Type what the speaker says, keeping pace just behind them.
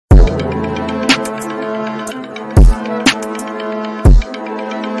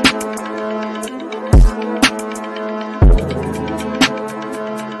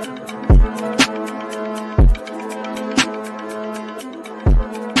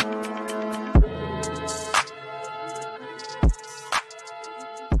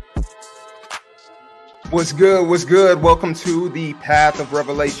What's good? What's good? Welcome to the Path of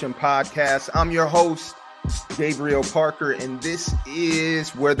Revelation podcast. I'm your host, Gabriel Parker, and this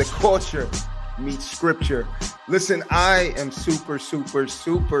is where the culture meets scripture. Listen, I am super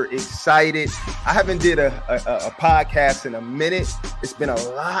excited. I haven't did a podcast in a minute. It's been a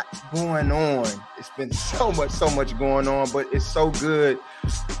lot going on. It's been so much going on, but it's so good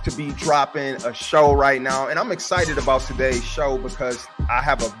to be dropping a show right now. And I'm excited about today's show because I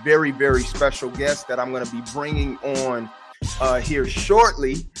have a very special guest that I'm going to be bringing on here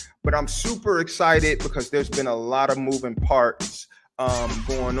shortly. But I'm super excited because there's been a lot of moving parts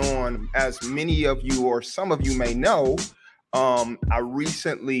going on. As many of you or some of you may know, I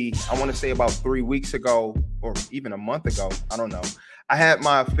recently, I want to say about 3 weeks ago or even a month ago, I don't know, I had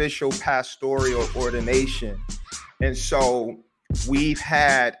my official pastoral ordination. And so we've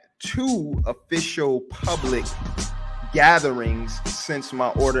had 2 official public gatherings since my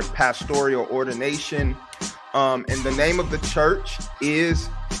pastoral ordination. And the name of the church is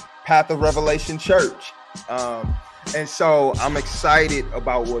Path of Revelation Church. And so I'm excited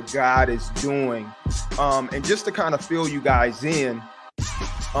about what God is doing. And just to kind of fill you guys in,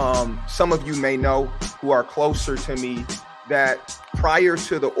 some of you may know who are closer to me that prior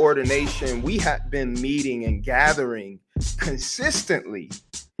to the ordination, we had been meeting and gathering consistently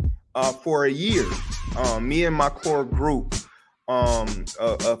for a year. Me and my core group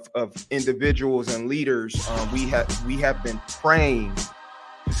of individuals and leaders, we have been praying,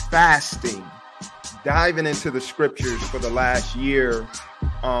 fasting, diving into the scriptures for the last year,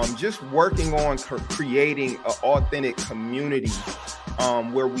 just working on creating an authentic community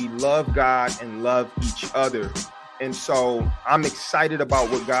where we love God and love each other. And so I'm excited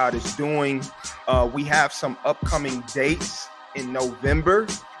about what God is doing. We have some upcoming dates in November.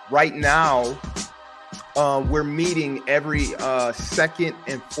 Right now, we're meeting every second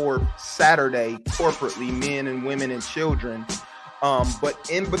and fourth Saturday corporately, men and women and children. But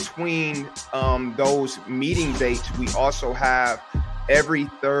in between those meeting dates, we also have every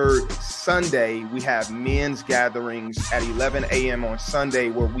third Sunday, we have men's gatherings at 11 a.m. on Sunday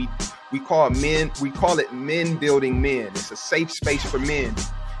where we call it Men Building Men. It's a safe space for men.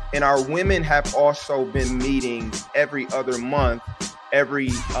 And our women have also been meeting every other month, every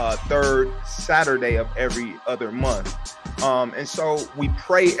third Saturday of every other month. And so we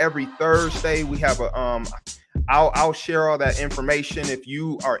pray every Thursday. We have I'll share all that information. If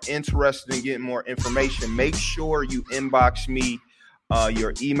you are interested in getting more information, make sure you inbox me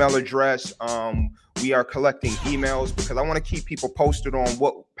your email address. We are collecting emails because I want to keep people posted on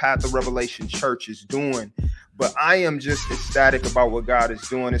what Path of Revelation Church is doing. But I am just ecstatic about what God is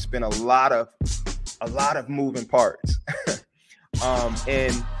doing. It's been a lot of moving parts.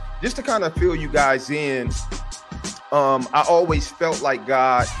 And just to kind of fill you guys in, I always felt like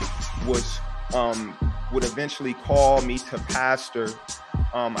God would eventually call me to pastor.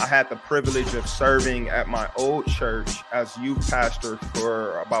 I had the privilege of serving at my old church as youth pastor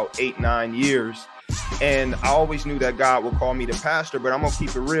for about 8-9 years. And I always knew that God would call me to pastor, but I'm going to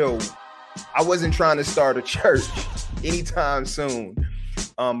keep it real. I wasn't trying to start a church anytime soon.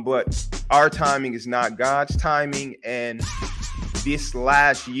 But our timing is not God's timing. And this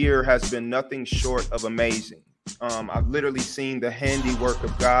last year has been nothing short of amazing. I've literally seen the handiwork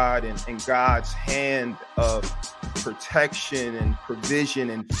of God and God's hand of protection and provision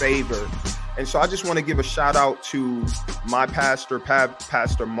and favor. And so I just want to give a shout out to my pastor,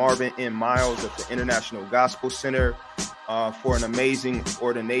 Pastor Marvin M. Miles at the International Gospel Center for an amazing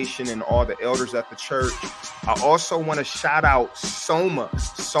ordination and all the elders at the church. I also want to shout out Soma.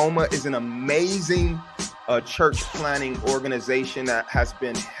 Soma is an amazing church planning organization that has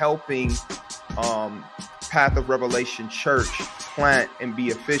been helping Path of Revelation Church plant and be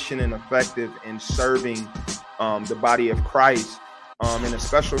efficient and effective in serving the body of Christ. And a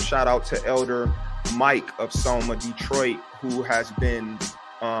special shout out to Elder Mike of Soma, Detroit, who has been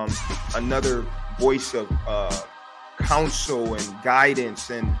another voice of counsel and guidance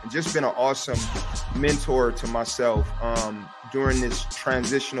and just been an awesome mentor to myself during this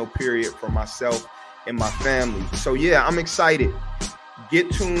transitional period for myself and my family. So yeah, I'm excited.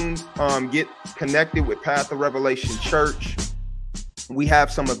 Get tuned, get connected with Path of Revelation Church. We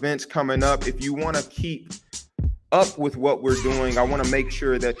have some events coming up. If you want to keep up with what we're doing, I want to make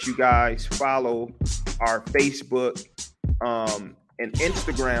sure that you guys follow our Facebook and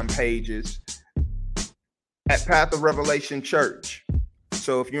Instagram pages at Path of Revelation Church.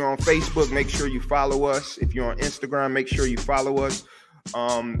 So if you're on Facebook, make sure you follow us. If you're on Instagram, make sure you follow us.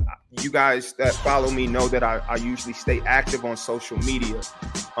 You guys that follow me know that I usually stay active on social media.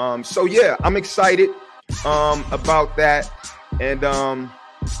 So yeah, I'm excited about that. And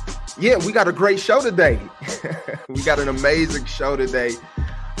Yeah, we got a great show today. We got an amazing show today.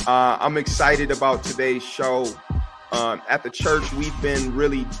 I'm excited about today's show. At the church, we've been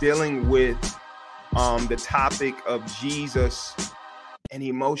really dealing with the topic of Jesus and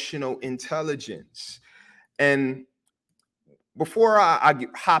emotional intelligence. And before I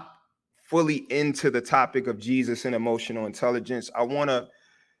hop fully into the topic of Jesus and emotional intelligence, I want to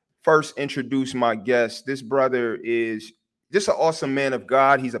first introduce my guest. This brother is just an awesome man of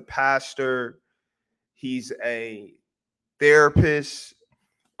God. He's a pastor. He's a therapist.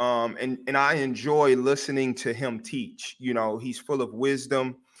 And I enjoy listening to him teach. You know, he's full of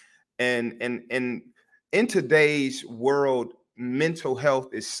wisdom. And in today's world, mental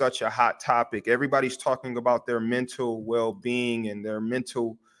health is such a hot topic. Everybody's talking about their mental well-being and their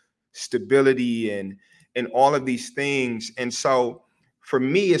mental stability and all of these things. And so for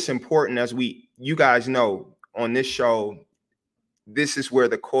me, it's important, as you guys know on this show, this is where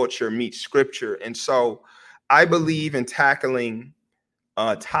the culture meets scripture. And so I believe in tackling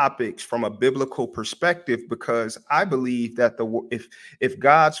topics from a biblical perspective, because I believe that if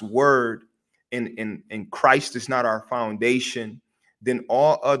God's word in Christ is not our foundation, then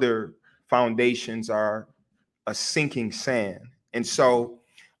all other foundations are a sinking sand. And so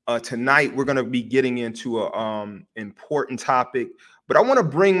tonight we're going to be getting into a important topic, but I want to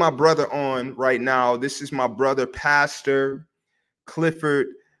bring my brother on right now. This is my brother, Pastor Clifford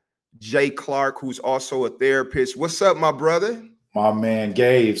J. Clark, who's also a therapist. What's up, my brother? My man,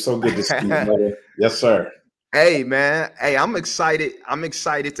 Gabe. So good to see you, brother. Yes, sir. Hey, man. Hey, I'm excited. I'm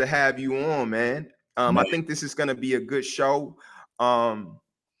excited to have you on, man. I think this is going to be a good show.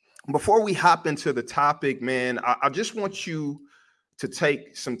 Before we hop into the topic, man, I just want you to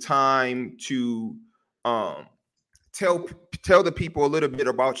take some time to tell the people a little bit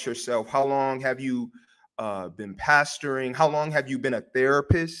about yourself. How long have you been pastoring? How long have you been a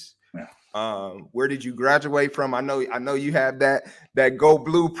therapist? Where did you graduate from? I know you have that Go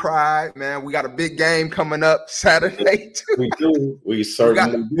Blue pride, man. We got a big game coming up Saturday too. We do. We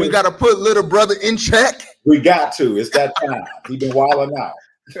certainly do. We got to put little brother in check. We got to. It's that time. He's been wilding out.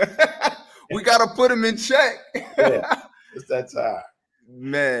 We got to put him in check. Yeah, it's that time,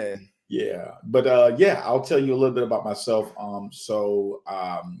 man. Yeah, but I'll tell you a little bit about myself.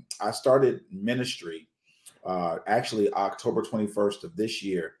 I started ministry actually October 21st of this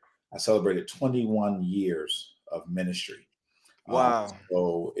year. I celebrated 21 years of ministry. Wow.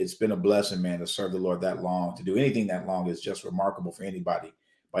 So it's been a blessing, man, to serve the Lord that long. To do anything that long is just remarkable for anybody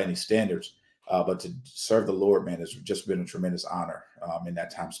by any standards. But to serve the Lord, man, has just been a tremendous honor in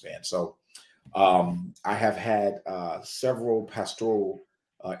that time span. So I have had several pastoral,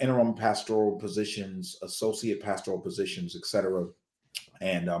 interim pastoral positions, associate pastoral positions, etc.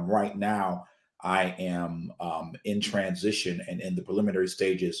 And right now I am in transition and in the preliminary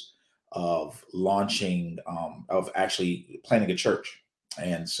stages of launching, of actually planning a church.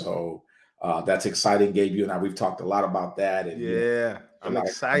 And so that's exciting. Gabe, you and I, we've talked a lot about that. And yeah, I'm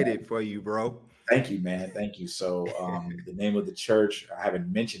excited for you, bro. Thank you, man. Thank you. So the name of the church, I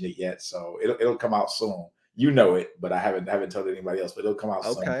haven't mentioned it yet, so it'll come out soon. You know it, but I haven't told anybody else, but it'll come out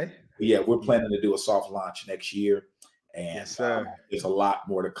soon. Okay. But yeah, we're planning to do a soft launch next year. And yes, sir. There's a lot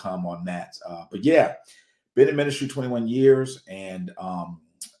more to come on that. But yeah, been in ministry 21 years and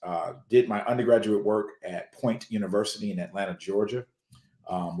did my undergraduate work at Point University in Atlanta, Georgia,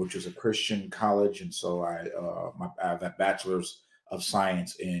 which is a Christian college. And so I have a bachelor's of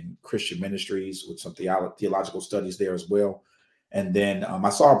science in Christian ministries with some theological studies there as well. And then I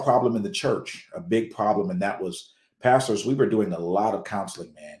saw a problem in the church, a big problem. And that was pastors. We were doing a lot of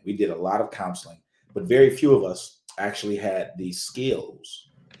counseling, man. We did a lot of counseling, but very few of us actually had the skills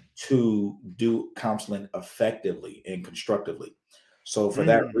to do counseling effectively and constructively. So for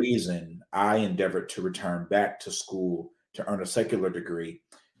that reason, I endeavored to return back to school to earn a secular degree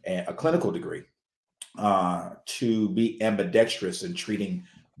and a clinical degree to be ambidextrous in treating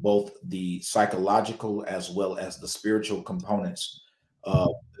both the psychological as well as the spiritual components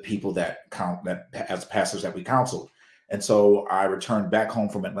of the people that as pastors that we counseled. And so I returned back home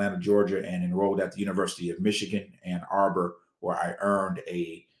from Atlanta, Georgia, and enrolled at the University of Michigan, Ann Arbor, where I earned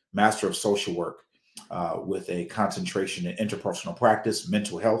a Master of Social Work with a concentration in interpersonal practice,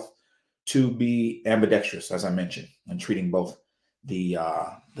 mental health, to be ambidextrous, as I mentioned, and treating both the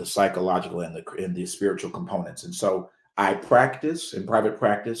psychological and the spiritual components. And so I practice in private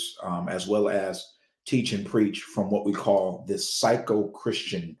practice, as well as teach and preach from what we call this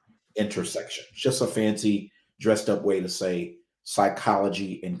psycho-Christian intersection. It's just a fancy dressed up way to say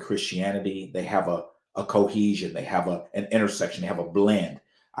psychology and Christianity. They have a cohesion. They have an intersection. They have a blend.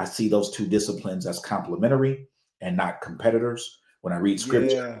 I see those two disciplines as complementary and not competitors. When I read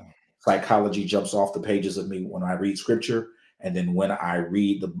scripture, Psychology jumps off the pages of me when I read scripture, and then when I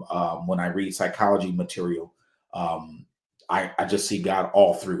read psychology material, I just see God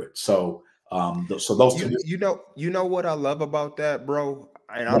all through it. So so those two. You know what I love about that, bro.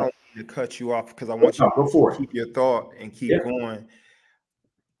 And I Yeah, don't want to cut you off because I want you no, go for to it. keep your thought and Yeah, keep going.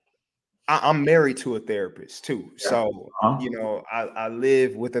 I'm married to a therapist too. yeah. So, Uh-huh. you know, I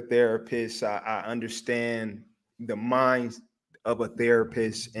live with a therapist. I understand the mind of a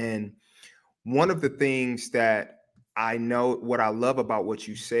therapist. And one of the things that I know, what I love about what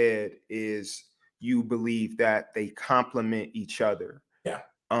you said is you believe that they complement each other. Yeah,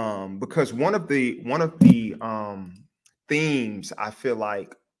 Because one of the themes I feel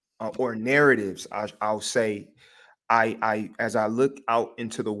like, or narratives, I'll say, I as I look out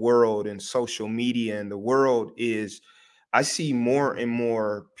into the world and social media and the world is, I see more and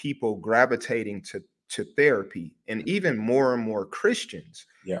more people gravitating to therapy, and even more and more Christians,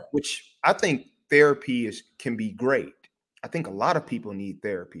 yeah, which I think therapy is can be great. I think a lot of people need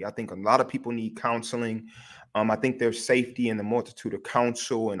therapy. I think a lot of people need counseling. I think there's safety in the multitude of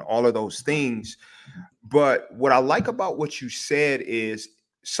counsel and all of those things. But what I like about what you said is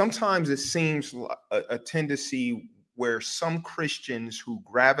sometimes it seems a tendency where some Christians who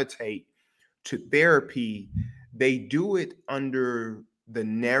gravitate to therapy, they do it under the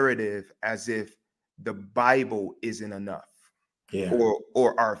narrative as if the Bible isn't enough, yeah.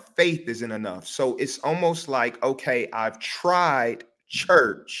 or our faith isn't enough. So it's almost like, okay, I've tried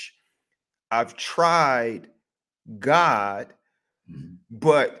church, I've tried God, Mhm.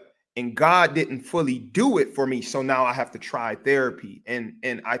 but and God didn't fully do it for me, so now I have to try therapy. And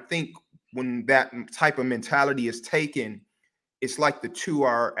I think when that type of mentality is taken, it's like the two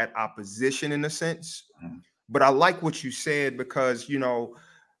are at opposition in a sense. Mhm. But I like what you said, because you know,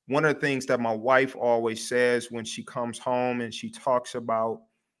 one of the things that my wife always says when she comes home and she talks about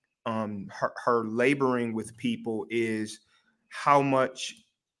her laboring with people is how much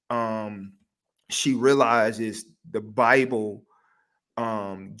um she realizes the Bible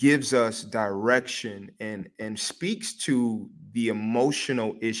gives us direction and speaks to the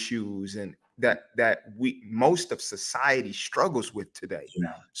emotional issues and that we most of society struggles with today.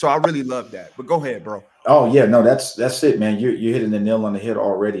 Yeah. So I really love that. But go ahead, bro. Oh yeah, no, that's it, man. You're hitting the nail on the head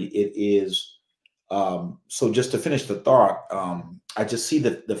already. It is. So just to finish the thought, I just see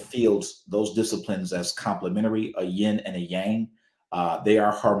the fields, those disciplines as complementary, a yin and a yang. They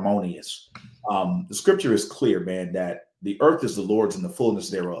are harmonious. The scripture is clear, man, that the earth is the Lord's and the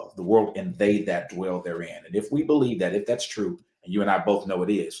fullness thereof, the world and they that dwell therein. And if we believe that, if that's true, and you and I both know it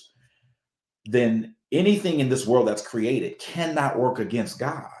is, then anything in this world that's created cannot work against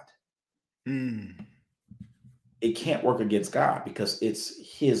God. Mm, It can't work against God because it's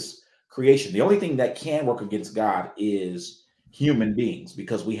his creation. The only thing that can work against God is human beings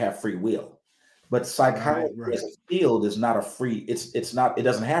because we have free will. But right, psychology right. as a field is not a free, it's not, it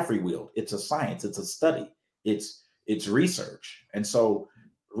doesn't have free will. It's a science, it's a study, it's research. And so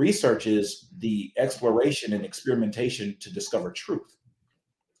research is the exploration and experimentation to discover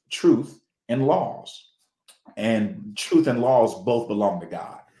truth and laws. And truth and laws both belong to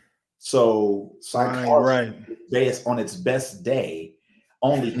God. So Right, psychology, right. based on its best day,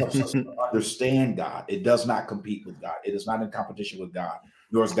 only helps us to understand God. It does not compete with God. It is not in competition with God,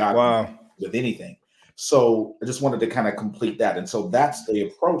 nor is God Wow. with anything. So I just wanted to kind of complete that. And so that's the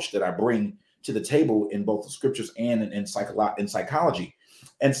approach that I bring to the table in both the scriptures and in psychology.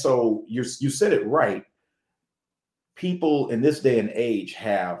 And so you said it right. People in this day and age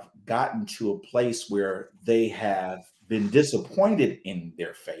have gotten to a place where they have been disappointed in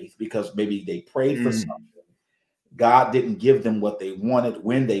their faith because maybe they prayed for something. Mm, God didn't give them what they wanted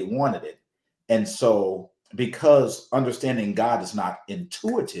when they wanted it. And so, because understanding God is not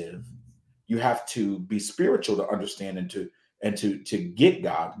intuitive, you have to be spiritual to understand and to get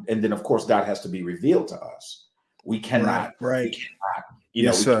God. And then of course God has to be revealed to us. We right, cannot we right. cannot,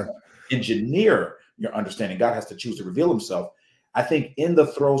 Yes, we sir. cannot engineer your understanding. God has to choose to reveal himself. I think in the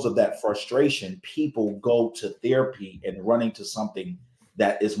throes of that frustration, people go to therapy and running to something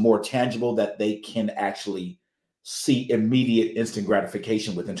that is more tangible that they can actually see immediate instant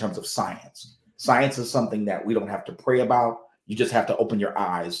gratification with in terms of science. Science is something that we don't have to pray about. You just have to open your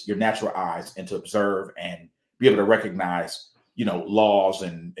eyes, your natural eyes, and to observe and be able to recognize, laws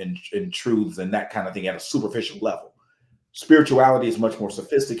and truths and that kind of thing at a superficial level. Spirituality is much more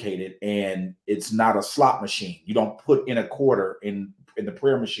sophisticated, and it's not a slot machine. You don't put in a quarter in the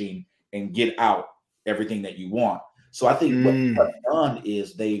prayer machine and get out everything that you want. So I think what Mm, they've done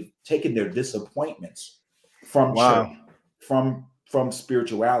is they've taken their disappointments from church, wow. from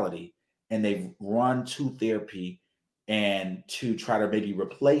spirituality, and they've run to therapy and to try to maybe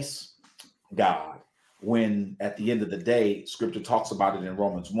replace God, when at the end of the day, scripture talks about it in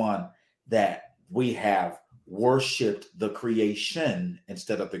Romans 1 that we have worshiped the creation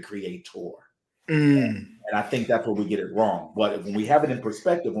instead of the creator. Mm. And I think that's where we get it wrong. But when we have it in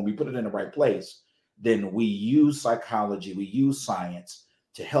perspective, when we put it in the right place, then we use psychology, we use science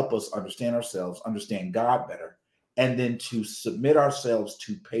to help us understand ourselves, understand God better, and then to submit ourselves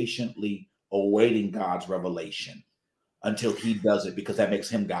to patiently awaiting God's revelation until he does it, because that makes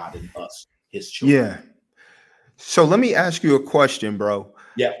him God and us his children. Yeah. So let me ask you a question, bro.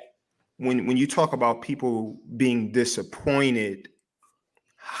 Yeah. When you talk about people being disappointed,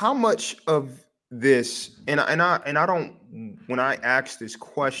 how much of this, and I don't, when I ask this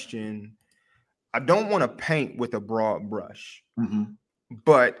question, I don't want to paint with a broad brush, Mhm.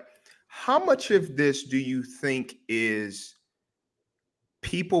 but how much of this do you think is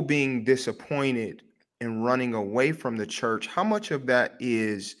people being disappointed and running away from the church? How much of that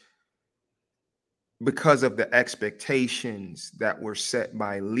is because of the expectations that were set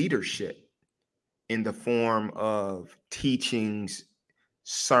by leadership in the form of teachings,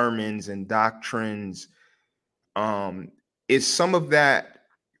 sermons, and doctrines? Um, is some of that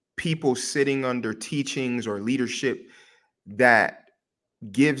people sitting under teachings or leadership that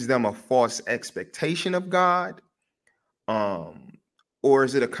gives them a false expectation of God? Um, or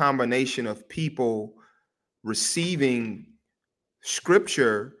is it a combination of people receiving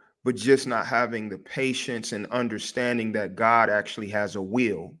scripture, but just not having the patience and understanding that God actually has a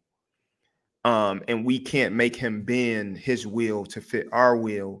will? And we can't make him bend his will to fit our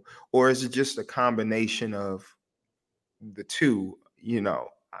will? Or is it just a combination of the two?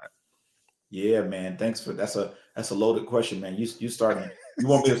 Yeah, man. Thanks for that's a loaded question, man. You starting, you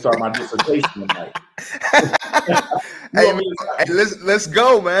want me to start my dissertation tonight. You Hey, want man, me to start? hey, let's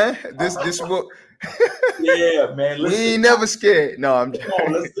go, man. This will. Yeah, man. We Listen, ain't never scared. No, I'm come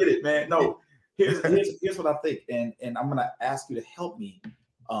on, let's get it, man. No, here's what I think, and I'm gonna ask you to help me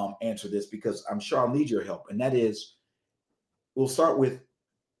answer this, because I'm sure I'll need your help. And that is, we'll start with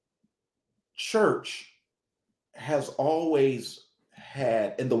church has always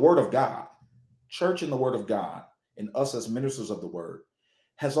had, in the Word of God, church in the Word of God, and us as ministers of the Word,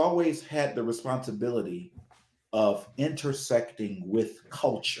 has always had the responsibility of intersecting with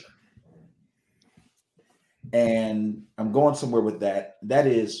culture. And I'm going somewhere with that. That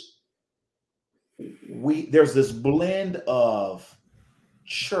is, there's this blend of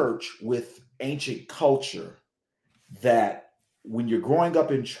church with ancient culture that when you're growing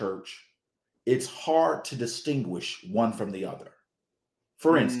up in church, it's hard to distinguish one from the other.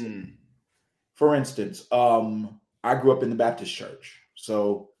 For instance, Mm. I grew up in the Baptist church.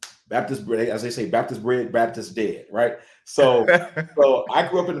 So Baptist bread, as they say, Baptist bread, Baptist dead, right? So I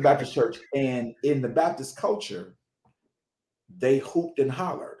grew up in the Baptist church, and in the Baptist culture, they hooped and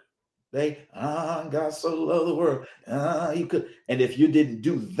hollered. God so loved the world. You could, and if you didn't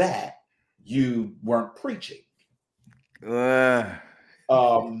do that, you weren't preaching. And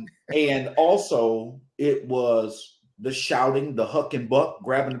also it was the shouting, the huck and buck,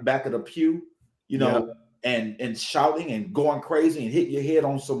 grabbing the back of the pew, Yep. and shouting and going crazy and hitting your head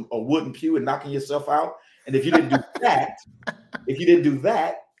on a wooden pew and knocking yourself out. And if you didn't do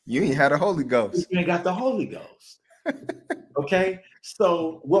that, You ain't had a Holy Ghost. you ain't got the Holy Ghost. Okay.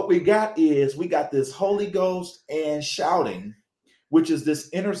 So what we got is this Holy Ghost and shouting, which is this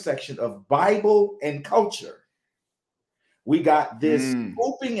intersection of Bible and culture. We got this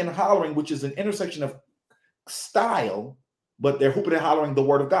hooping and hollering, which is an intersection of style, but they're hooping and hollering the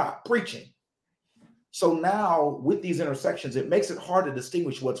word of God, preaching. So now with these intersections, it makes it hard to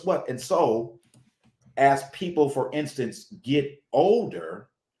distinguish what's what. And so as people, for instance, get older,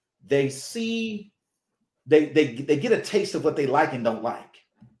 they get a taste of what they like and don't like.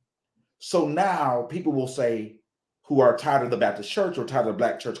 So now people will say, who are tired of the Baptist church or tired of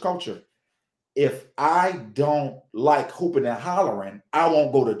Black church culture, if I don't like hooping and hollering, I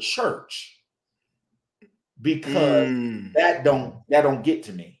won't go to church, because that don't get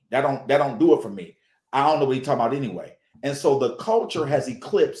to me. That don't do it for me. I don't know what he's talking about anyway. And so the culture has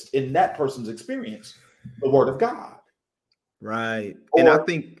eclipsed, in that person's experience, the word of God. Right. And I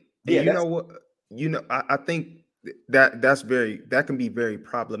think, yeah, you know what, I think that can be very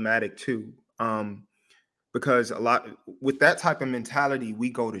problematic too. Because a lot with that type of mentality, we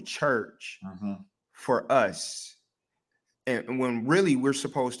go to church for us. And when really we're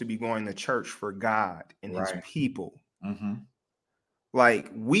supposed to be going to church for God and his people.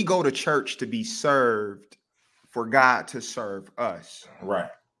 Like, we go to church to be served, for God to serve us. Right.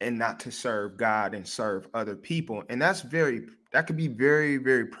 And not to serve God and serve other people. And that could be very,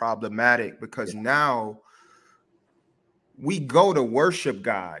 very problematic, because now we go to worship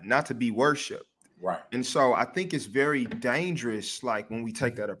God, not to be worshiped. Right. And so I think it's very dangerous, like when we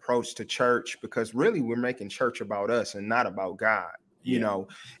take that approach to church, because really we're making church about us and not about God, you know.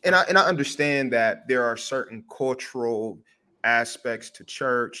 And I understand that there are certain cultural aspects to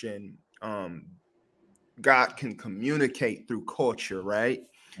church, and God can communicate through culture, right?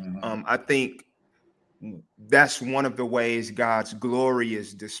 I think that's one of the ways God's glory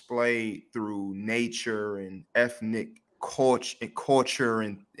is displayed through nature and ethnic culture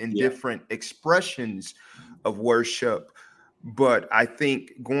and different expressions of worship. But I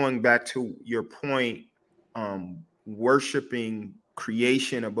think going back to your point, worshiping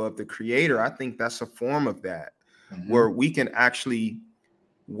creation above the creator, I think that's a form of that, where we can actually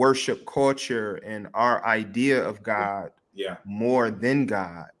worship culture and our idea of God more than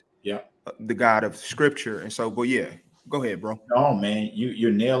God, the God of scripture. And so, but yeah, go ahead, bro. No, man, you're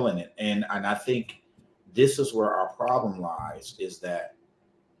nailing it. And I think this is where our problem lies, is that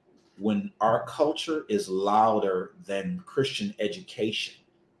when our culture is louder than Christian education,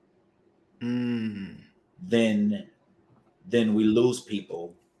 then we lose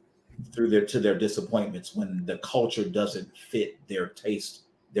people through their disappointments when the culture doesn't fit their taste,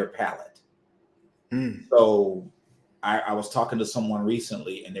 their palate. So I was talking to someone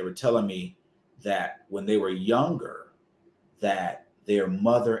recently, and they were telling me that when they were younger, that their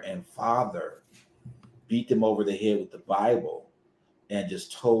mother and father beat them over the head with the Bible and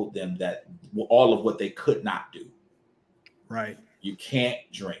just told them that all of what they could not do. Right. You can't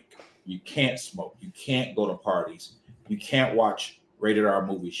drink. You can't smoke. You can't go to parties. You can't watch rated R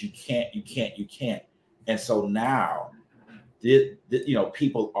movies. You can't. And so now,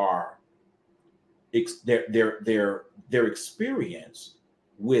 people are their experience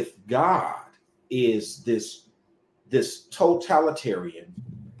with God is this totalitarian,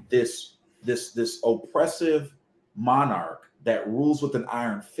 this oppressive monarch that rules with an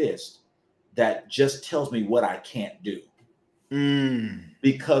iron fist, that just tells me what I can't do.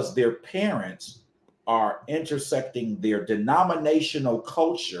 Because their parents are intersecting their denominational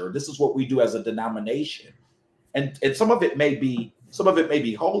culture. This is what we do as a denomination. And some of it may be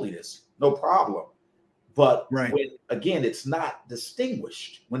holiness, no problem. But when, again, it's not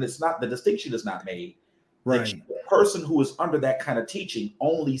distinguished, when it's not, the distinction is not made, the person who is under that kind of teaching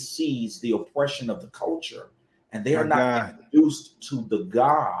only sees the oppression of the culture, and they are not introduced to the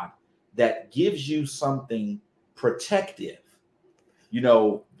God that gives you something protective.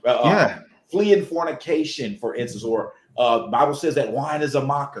 Fleeing fornication, for instance, or Bible says that wine is a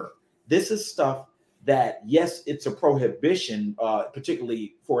mocker. This is stuff that, yes, it's a prohibition,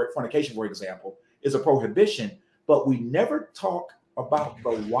 particularly for fornication, for example, is a prohibition, but we never talk about the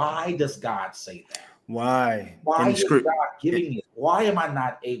why does God say that? Why is God giving it? Why am I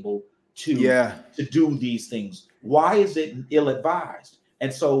not able to do these things? Why is it ill-advised?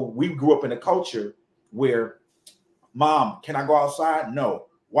 And so we grew up in a culture where, Mom, can I go outside? No.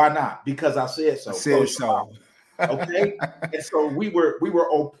 Why not? Because I said so. Okay. And so we were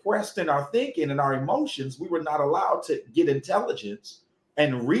oppressed in our thinking and our emotions. We were not allowed to get intelligence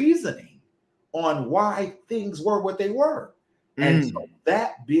and reasoning on why things were what they were. And so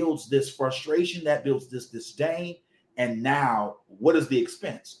that builds this frustration, that builds this disdain. And now, what is the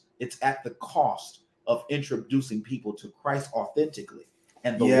expense? It's at the cost of introducing people to Christ authentically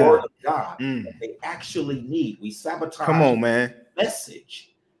and the word of God that they actually need. We sabotage the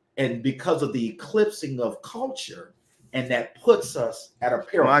message, and because of the eclipsing of culture, and that puts us at a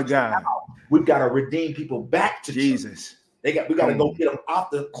peril. My God, now, we've got to redeem people back to Jesus. We got to go get them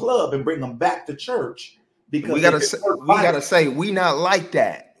off the club and bring them back to church, because we gotta say we not like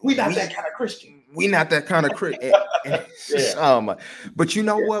that. We not that kind of Christian. We not that kind of Christian. But you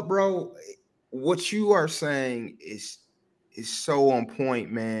know what, bro? What you are saying is so on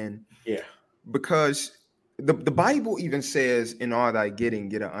point, man. Yeah. Because the Bible even says, in all thy getting,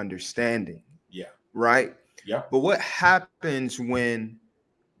 get an understanding. Yeah. Right? Yeah. But what happens when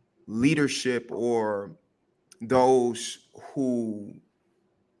leadership or those who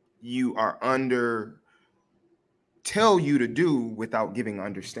you are under tell you to do without giving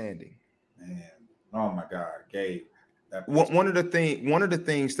understanding? Man, oh my God, Gabe. One of the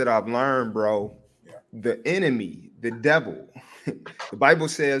things that I've learned, bro, the enemy, the devil, the Bible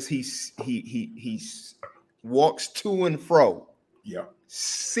says he walks to and fro,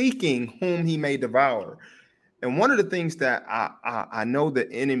 seeking whom he may devour. And one of the things that I know the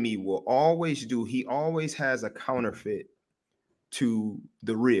enemy will always do, he always has a counterfeit to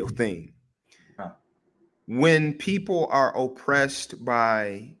the real thing. When people are oppressed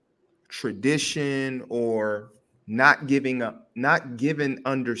by tradition or not given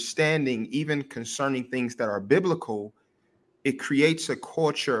understanding, even concerning things that are biblical, it creates a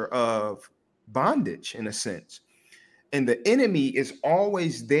culture of bondage in a sense. And the enemy is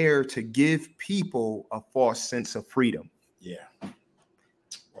always there to give people a false sense of freedom. Yeah.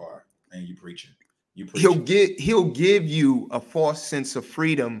 Boy, man, you preaching. You He'll preaching. give you a false sense of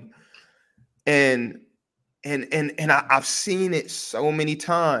freedom. And I've seen it so many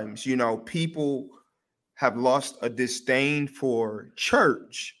times. You know, people have lost a disdain for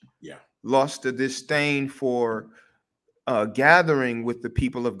church, Yeah. lost a disdain for gathering with the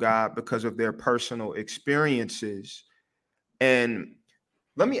people of God because of their personal experiences. And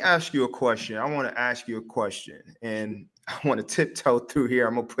let me ask you a question. I want to ask you a question, and I want to tiptoe through here.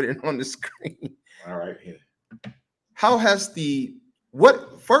 I'm gonna put it on the screen. All right. How has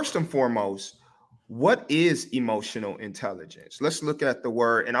what first and foremost, what is emotional intelligence? Let's look at the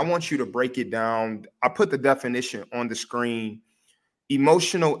word, and I want you to break it down. I put the definition on the screen.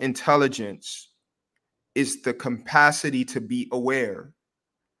 Emotional intelligence is the capacity to be aware,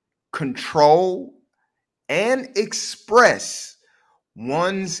 control, and express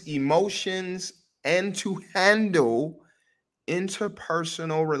one's emotions and to handle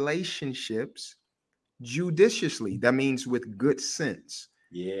interpersonal relationships judiciously. That means with good sense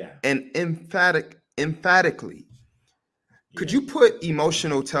Yeah. and emphatically. Could Yeah. you put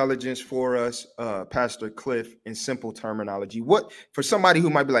emotional intelligence for us, Pastor Cliff, in simple terminology? What, for somebody who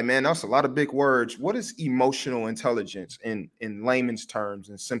might be like, man, that's a lot of big words. What is emotional intelligence in layman's terms,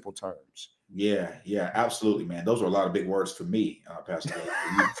 in simple terms? Yeah. Yeah. Absolutely, man. Those are a lot of big words for me, Pastor.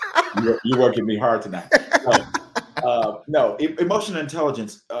 You're working me hard tonight. No, emotional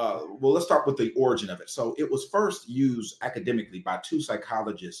intelligence. Well, let's start with the origin of it. So it was first used academically by two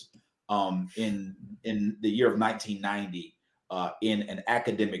psychologists in the year of 1990 in an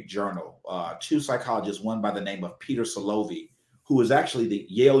academic journal. Two psychologists, one by the name of Peter Salovey, who is actually the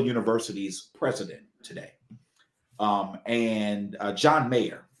Yale University's president today, and John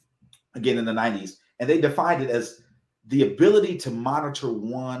Mayer, again in the 90s, and they defined it as the ability to monitor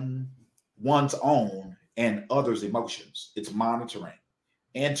one's own and others' emotions. It's monitoring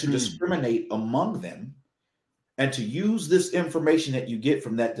and to discriminate among them and to use this information that you get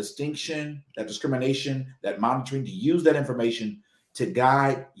from that distinction, that discrimination, that monitoring, to use that information to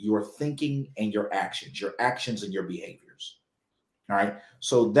guide your thinking and your actions and your behaviors. All right.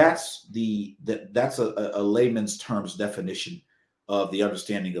 So that's a layman's terms definition of the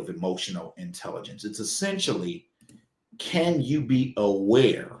understanding of emotional intelligence. It's essentially, can you be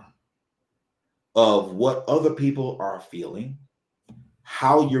aware of what other people are feeling,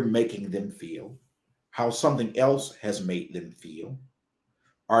 how you're making them feel, how something else has made them feel?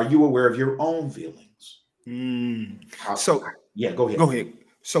 Are you aware of your own feelings? So Yeah, go ahead. go ahead.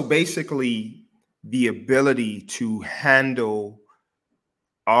 So basically, the ability to handle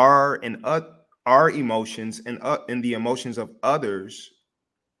our emotions and the emotions of others,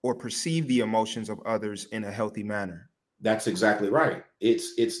 or perceive the emotions of others in a healthy manner. That's exactly right.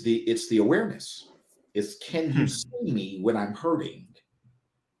 It's the awareness. It's, can you see me when I'm hurting?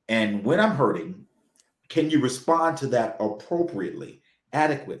 And when I'm hurting, can you respond to that appropriately,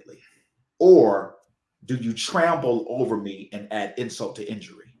 adequately? Or do you trample over me and add insult to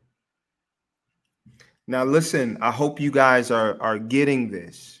injury? Now, listen, I hope you guys are getting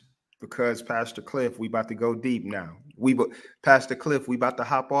this, because Pastor Cliff, we about to go deep now. Pastor Cliff, we about to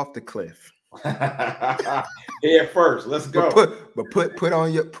hop off the cliff. Head first, let's go. Put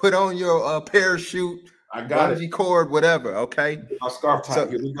on your parachute, I got bungee cord, whatever. Okay, my scarf tight.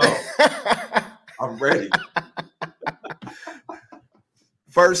 Here we go. I'm ready.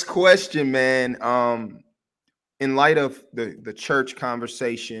 First question, man. In light of the church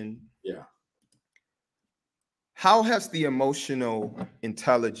conversation, yeah, how has the emotional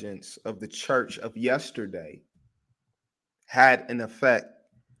intelligence of the church of yesterday had an effect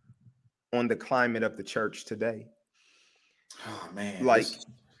on the climate of the church today? oh man, Like,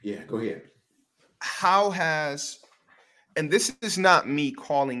 yeah, go ahead. how has, and this is not me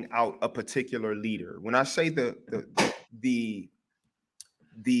calling out a particular leader. When I say the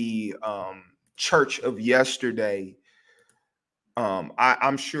church of yesterday,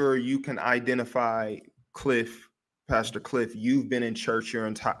 I'm sure you can identify Cliff, Pastor Cliff. You've been in church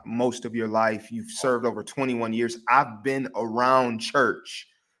most of your life. You've served over 21 years. I've been around church,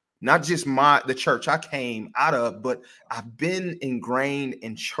 not just the church I came out of, but I've been ingrained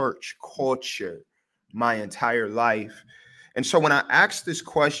in church culture my entire life. And so when I ask this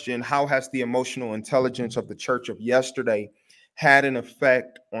question, how has the emotional intelligence of the church of yesterday had an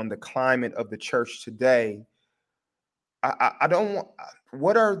effect on the climate of the church today? I don't want,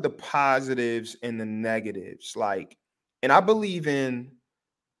 what are the positives and the negatives? Like, and I believe in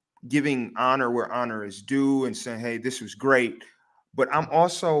giving honor where honor is due and saying, hey, this was great. But I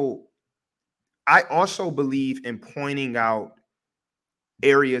also believe in pointing out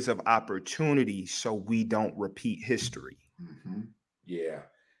areas of opportunity so we don't repeat history. Mm-hmm.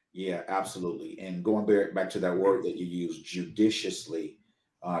 Yeah, absolutely. And going back to that word that you use, judiciously,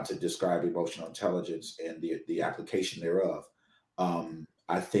 to describe emotional intelligence and the application thereof,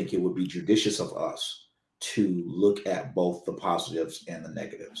 I think it would be judicious of us to look at both the positives and the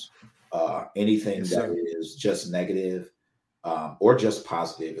negatives. Anything that is just negative or just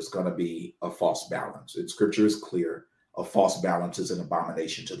positive is going to be a false balance. And scripture is clear. A false balance is an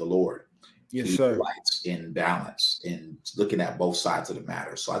abomination to the Lord. Yes, He sir. delights in balance, in looking at both sides of the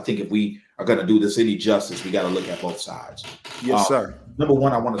matter. So I think if we are going to do this any justice, we got to look at both sides. Yes, sir. Number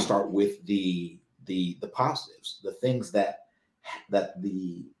one, I want to start with the positives, the things that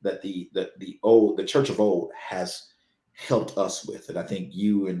the church of old has helped us with. And I think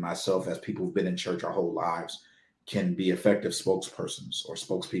you and myself, as people who've been in church our whole lives, can be effective spokespersons or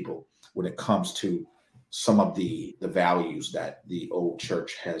spokespeople when it comes to some of the values that the old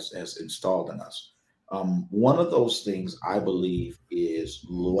church has installed in us. One of those things I believe is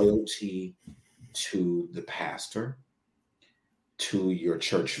loyalty to the pastor, to your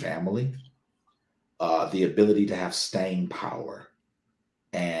church family, the ability to have staying power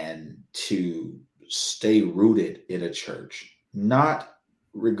and to stay rooted in a church, not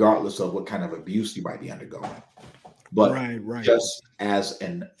regardless of what kind of abuse you might be undergoing. But right. Just as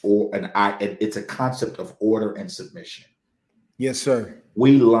it's a concept of order and submission. Yes, sir.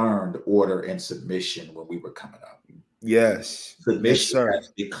 We learned order and submission when we were coming up. Yes. Submission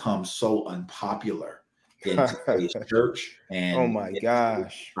has become so unpopular in today's church and oh my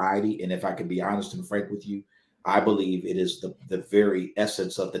gosh, society. And if I can be honest and frank with you, I believe it is the very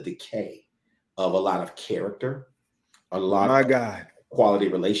essence of the decay of a lot of character, a lot of quality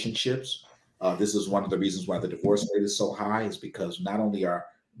relationships. This is one of the reasons why the divorce rate is so high, is because not only are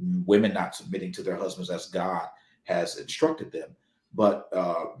women not submitting to their husbands as God has instructed them, but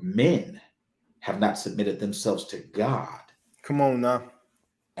men have not submitted themselves to God. Come on now.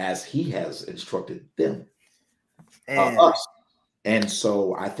 As he has instructed them. Us. And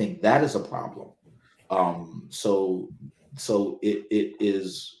so I think that is a problem. So submission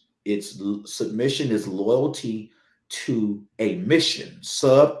is loyalty to a mission.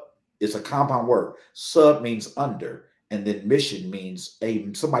 Sub is a compound word. Sub means under, and then mission means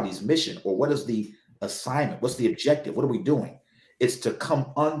somebody's mission, or what is the assignment? What's the objective? What are we doing? It's to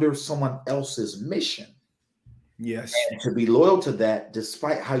come under someone else's mission. Yes. And to be loyal to that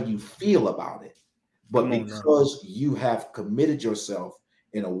despite how you feel about it. But because you have committed yourself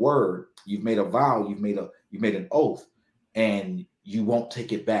in a word, you've made a vow, you made an oath, and you won't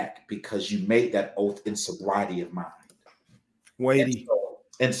take it back because you made that oath in sobriety of mind. Weighty.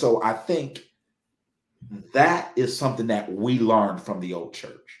 And so I think that is something that we learned from the old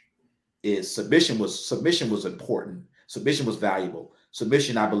church. Is submission was important. Submission was valuable.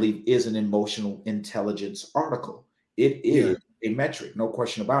 Submission, I believe, is an emotional intelligence article. It is a metric, no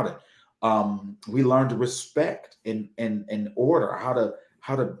question about it. We learned to respect and order, how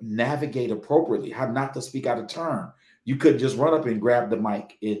to navigate appropriately, how not to speak out of turn. You couldn't just run up and grab the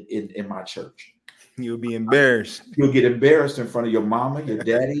mic in my church. You'll be embarrassed. You'll get embarrassed in front of your mama, your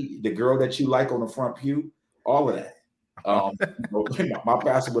daddy, the girl that you like on the front pew, all of that. My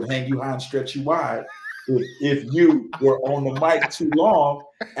pastor would hang you high and stretch you wide if you were on the mic too long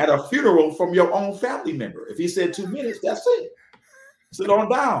at a funeral from your own family member. If he said 2 minutes, that's it. Sit on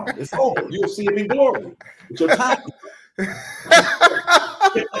down. It's over. You'll see him in glory. It's your time.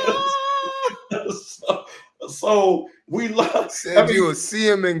 So we love. You will see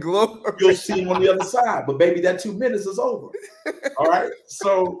him in glory. You'll see him on the other side. But baby, that 2 minutes is over. All right.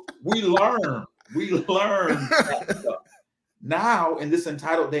 So we learn that stuff. Now in this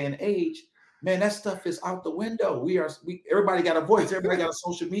entitled day and age, man, that stuff is out the window. Everybody got a voice. Everybody got a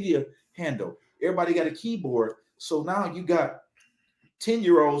social media handle. Everybody got a keyboard. So now you got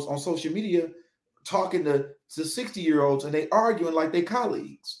 10-year-olds on social media talking to 60-year-olds, and they arguing like they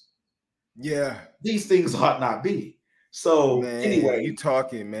colleagues. Yeah. These things ought not be. So anyway, you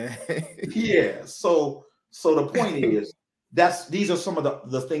talking, man. Yeah. So the point is these are some of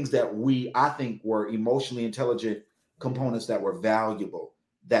the things that I think were emotionally intelligent components that were valuable,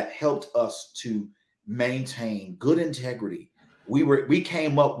 that helped us to maintain good integrity. We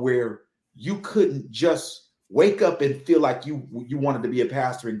came up where you couldn't just wake up and feel like you wanted to be a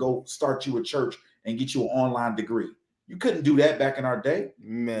pastor and go start you a church and get you an online degree. You couldn't do that back in our day.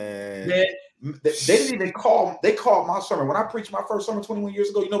 Man. They didn't even call. They called my sermon. When I preached my first sermon 21 years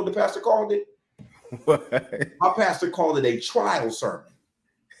ago, you know what the pastor called it? What? My pastor called it a trial sermon.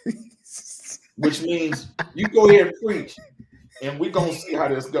 which means you go ahead and preach, and we're gonna see how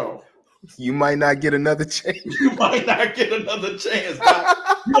this goes. You might not get another chance. You might not get another chance.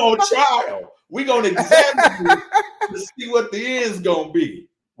 You on trial. We're gonna examine you to see what the end is gonna be.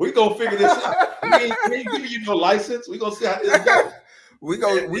 We're gonna figure this out. We ain't giving you no license. We're gonna see how this goes. We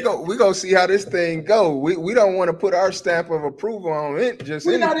go see how this thing go. We don't want to put our stamp of approval on it.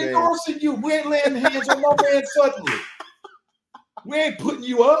 We're not endorsing you. We ain't laying hands on no man suddenly. We ain't putting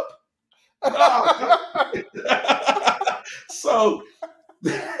you up. So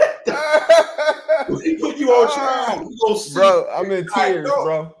we put you on trial. We gonna see. Bro, I'm in tears,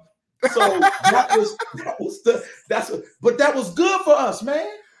 bro. So that was good for us, man.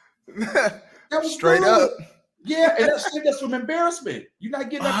 That was straight good. up. Yeah, and that's from embarrassment. You're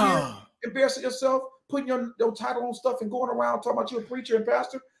not getting up here embarrassing yourself, putting your title on stuff and going around talking about you a preacher and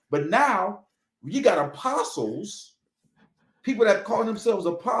pastor. But now you got apostles, people that call themselves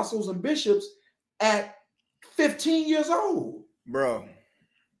apostles and bishops at 15 years old, bro.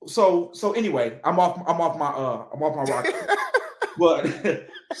 So anyway, I'm off my rock. But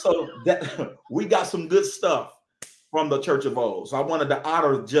so that we got some good stuff from the Church of Old. So I wanted to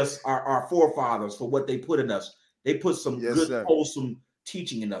honor just our forefathers for what they put in us. They put some good, wholesome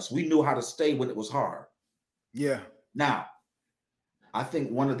teaching in us. We knew how to stay when it was hard. Yeah. Now, I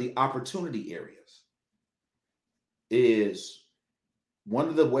think one of the opportunity areas is one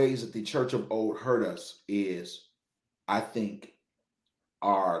of the ways that the Church of Old hurt us is, I think,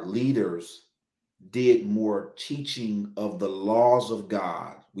 our leaders did more teaching of the laws of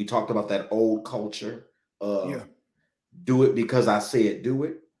God. We talked about that old culture of do it because I said do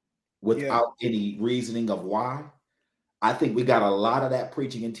it without any reasoning of why. I think we got a lot of that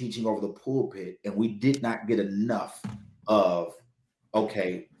preaching and teaching over the pulpit, and we did not get enough of,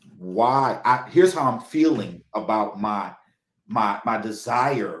 okay, why? Here's how I'm feeling about my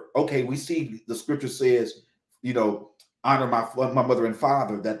desire. Okay, we see the scripture says, honor my mother and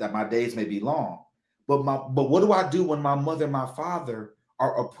father that my days may be long. But what do I do when my mother and my father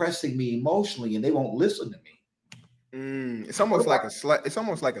are oppressing me emotionally and they won't listen to me? It's almost like a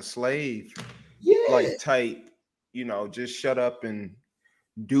slave, like type. Just shut up and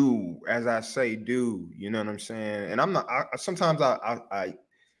do as I say. Do you know what I'm saying? And I'm not. Sometimes I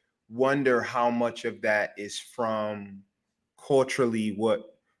wonder how much of that is from culturally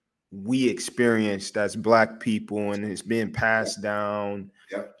what we experienced as Black people, and it's being passed down.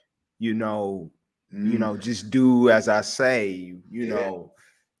 Yep. Just do as I say.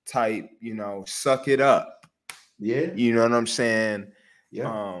 Type. Suck it up. Yeah. You know what I'm saying?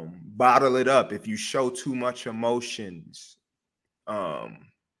 Yeah. Bottle it up. If you show too much emotions,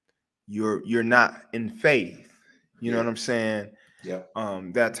 you're not in faith. You know what I'm saying? Yeah.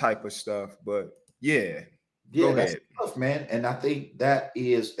 That type of stuff. But yeah, that's tough, man. And I think that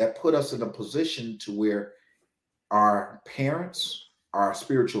put us in a position to where our parents, our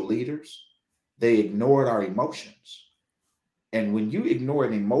spiritual leaders, they ignored our emotions. And when you ignore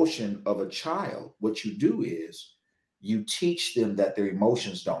an emotion of a child, what you do is you teach them that their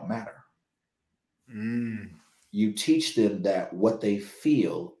emotions don't matter. You teach them that what they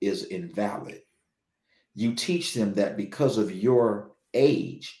feel is invalid. You teach them that because of your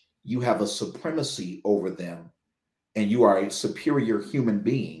age, you have a supremacy over them and you are a superior human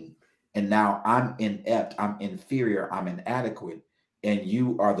being. And now I'm inept, I'm inferior, I'm inadequate, and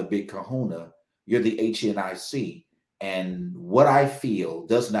you are the big kahuna. You're the HNIC. And what I feel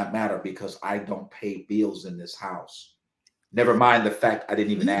does not matter because I don't pay bills in this house. Never mind the fact I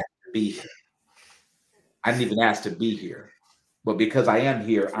didn't even ask to be here. I didn't even ask to be here. But because I am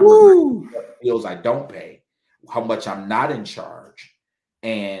here, I'm what bills I don't pay, how much I'm not in charge.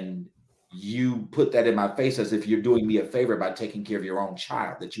 And you put that in my face as if you're doing me a favor by taking care of your own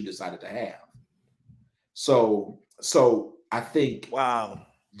child that you decided to have. So I think, wow,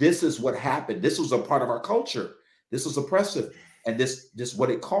 this is what happened. This was a part of our culture. This is oppressive. And this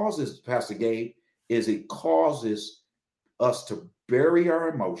what it causes, Pastor Gabe, is it causes us to bury our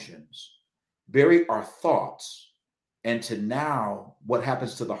emotions, bury our thoughts. And to now, what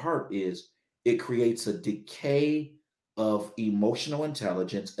happens to the heart is it creates a decay of emotional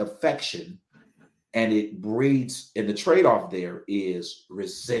intelligence, affection, and it breeds, and the trade-off there is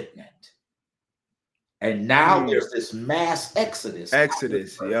resentment. And now there's this mass exodus.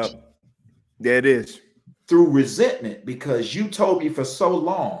 Yep. There it is. Through resentment, because you told me for so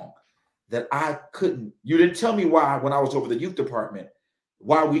long that I couldn't, you didn't tell me why when I was over the youth department,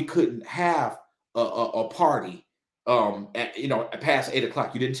 why we couldn't have a party past 8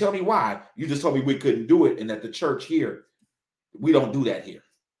 o'clock. You didn't tell me why. You just told me we couldn't do it. And at the church here, we don't do that here.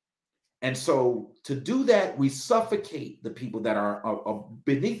 And so to do that, we suffocate the people that are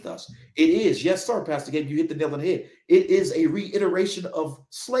beneath us. It is, yes, sir, Pastor Gabe, you hit the nail on the head. It is a reiteration of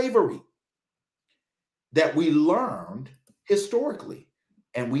slavery that we learned historically.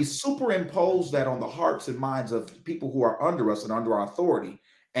 And we superimpose that on the hearts and minds of people who are under us and under our authority.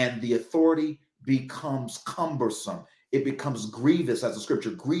 And the authority becomes cumbersome. It becomes grievous, as the scripture,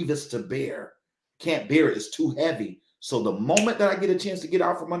 grievous to bear. Can't bear it, it's too heavy. So the moment that I get a chance to get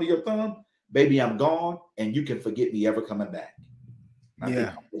out from under your thumb, baby, I'm gone, and you can forget me ever coming back.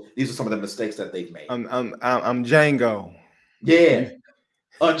 Yeah. These are some of the mistakes that they've made. I'm Django. Yeah.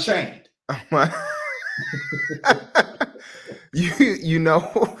 Unchained. you know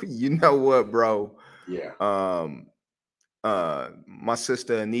what, bro? Yeah. My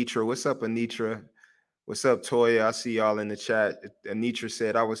sister Anitra, what's up, Anitra? What's up, Toya? I see y'all in the chat. Anitra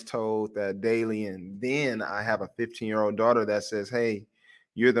said, I was told that daily, and then I have a 15-year-old daughter that says, hey,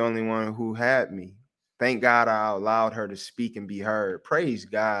 you're the only one who had me. Thank God I allowed her to speak and be heard. Praise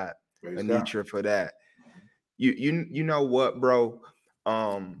God, Anitra, for that. You know what, bro?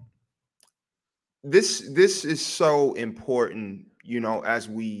 This is so important, as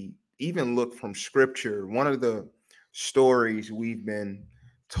we even look from scripture. One of the stories we've been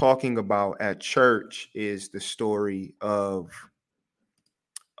talking about at church is the story of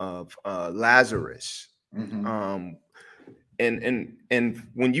Lazarus. Mm-hmm. And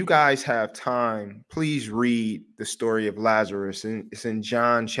when you guys have time, please read the story of Lazarus. And it's in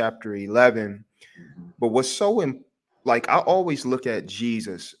John chapter 11. Mm-hmm. But what's so I always look at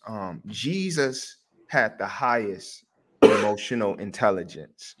Jesus. Jesus had the highest emotional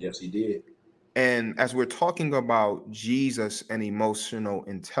intelligence. Yes, he did. And as we're talking about Jesus and emotional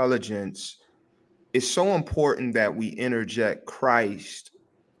intelligence, it's so important that we interject Christ,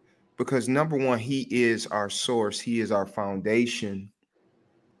 because number one, he is our source, he is our foundation.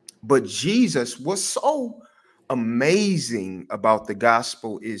 But Jesus, what's so amazing about the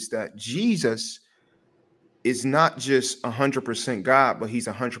gospel is that Jesus is not just 100% God, but he's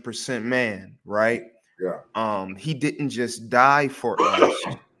 100% man, right? Yeah. He didn't just die for us,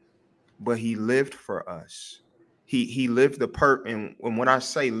 but he lived for us. He lived the and when I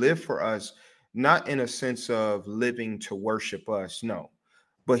say live for us, not in a sense of living to worship us, no,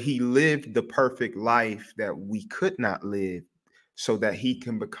 but he lived the perfect life that we could not live, so that he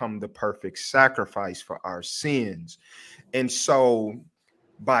can become the perfect sacrifice for our sins. And so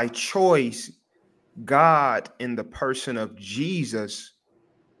by choice, God, in the person of Jesus,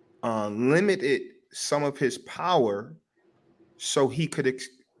 limited some of his power so he could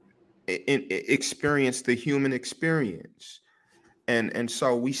experience the human experience. And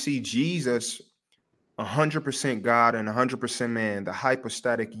so we see Jesus 100% God and 100% man, the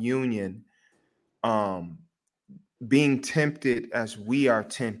hypostatic union, being tempted as we are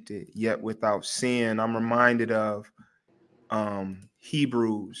tempted, yet without sin. I'm reminded of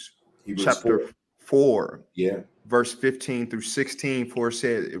Hebrews chapter 4. Yeah. Verse 15 through 16, for it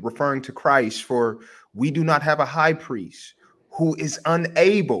said, referring to Christ, for we do not have a high priest who is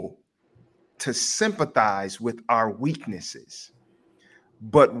unable to sympathize with our weaknesses,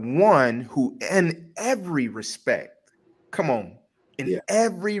 but one who in every respect,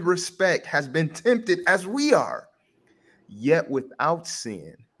 every respect has been tempted as we are, yet without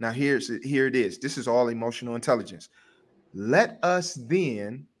sin. Now here it is. This is all emotional intelligence. Let us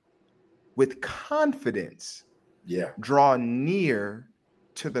then with confidence draw near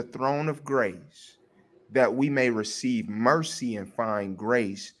to the throne of grace, that we may receive mercy and find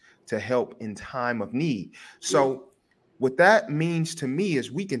grace to help in time of need. So what that means to me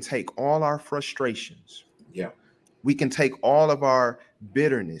is we can take all our frustrations. Yeah. We can take all of our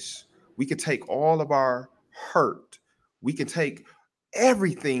bitterness. We can take all of our hurt. We can take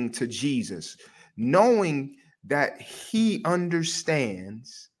everything to Jesus, knowing that he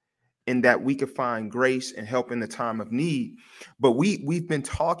understands and that we could find grace and help in the time of need. But we've been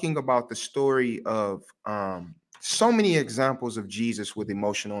talking about the story of so many examples of Jesus with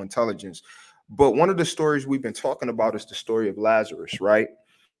emotional intelligence. But one of the stories we've been talking about is the story of Lazarus, right?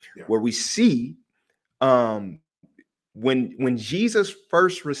 Yeah. Where we see when Jesus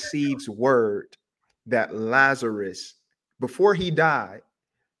first receives word that Lazarus, before he died,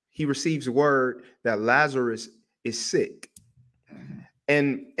 he receives word that Lazarus is sick.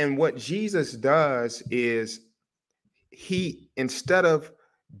 And what Jesus does is he, instead of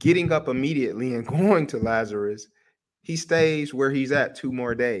getting up immediately and going to Lazarus, he stays where he's at 2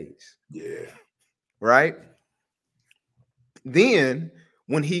 more days. Yeah. Right? Then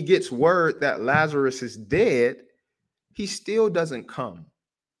when he gets word that Lazarus is dead, he still doesn't come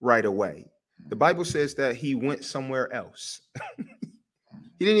right away. The Bible says that he went somewhere else.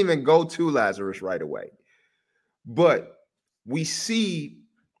 He didn't even go to Lazarus right away. But we see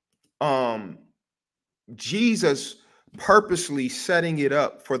Jesus purposely setting it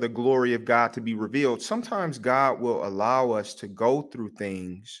up for the glory of God to be revealed. Sometimes God will allow us to go through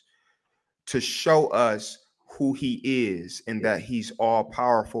things to show us who he is and that he's all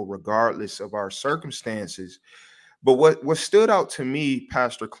powerful regardless of our circumstances. But what stood out to me,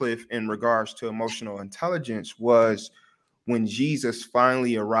 Pastor Cliff, in regards to emotional intelligence was when Jesus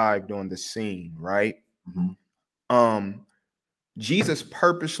finally arrived on the scene, right? Jesus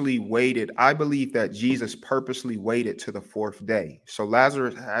purposely waited. I believe that Jesus purposely waited to the fourth day. So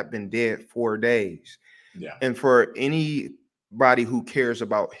Lazarus had been dead 4 days. Yeah. And for anybody who cares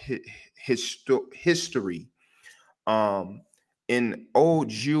about history, in old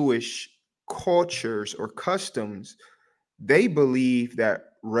Jewish cultures or customs, they believe that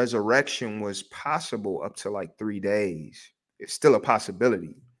resurrection was possible up to like 3 days. It's still a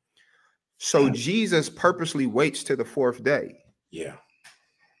possibility. So Jesus purposely waits to the fourth day. Yeah.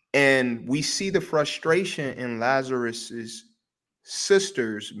 And we see the frustration in Lazarus's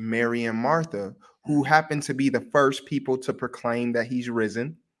sisters, Mary and Martha, who happen to be the first people to proclaim that he's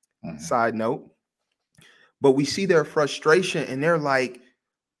risen. Side note. But we see their frustration and they're like,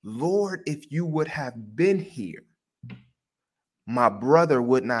 Lord, if you would have been here, my brother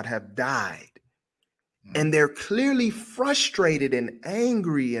would not have died. And they're clearly frustrated and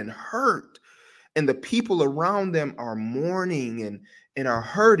angry and hurt. And the people around them are mourning and are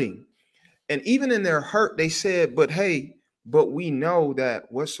hurting. And even in their hurt, they said, but we know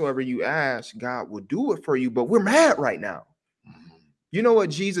that whatsoever you ask, God will do it for you. But we're mad right now. You know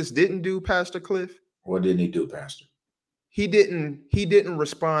what Jesus didn't do, Pastor Cliff? What didn't he do, Pastor? He didn't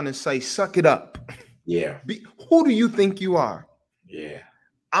respond and say, suck it up. Yeah. Who do you think you are? Yeah.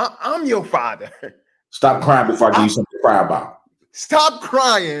 I'm your father. Stop crying before I give you something to cry about. Stop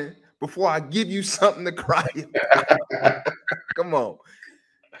crying before I give you something to cry about. Come on.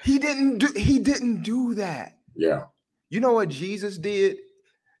 He didn't do that. Yeah. You know what Jesus did?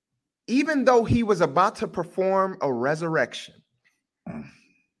 Even though he was about to perform a resurrection,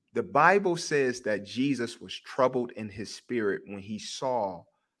 the Bible says that Jesus was troubled in his spirit when he saw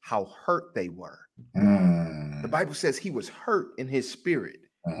how hurt they were. The Bible says he was hurt in his spirit.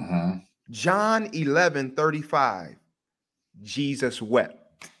 John 11:35, Jesus wept.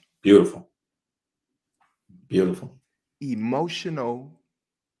 Beautiful. Beautiful. Emotional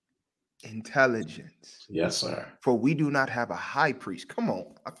intelligence. Yes, sir. For we do not have a high priest. Come on,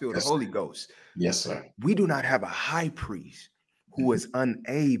 I feel the Holy Ghost. Yes, sir. We do not have a high priest who is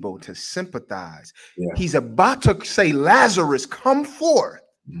unable to sympathize. Yeah. He's about to say, Lazarus, come forth.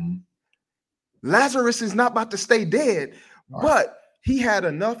 Lazarus is not about to stay dead, but he had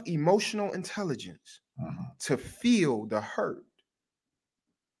enough emotional intelligence to feel the hurt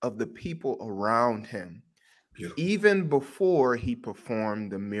of the people around him, even before he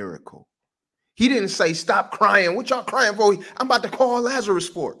performed the miracle. He didn't say, stop crying. What y'all crying for? I'm about to call Lazarus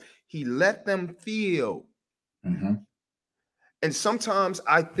forth. He let them feel. And sometimes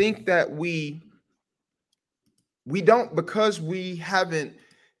I think that we don't, because we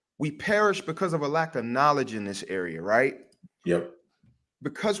perish because of a lack of knowledge in this area, right? Yep.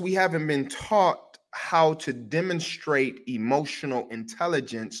 Because we haven't been taught how to demonstrate emotional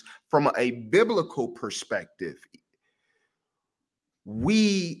intelligence from a biblical perspective.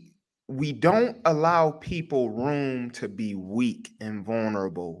 We don't allow people room to be weak and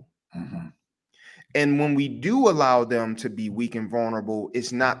vulnerable. And when we do allow them to be weak and vulnerable,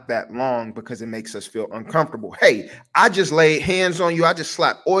 it's not that long because it makes us feel uncomfortable. Hey, I just laid hands on you. I just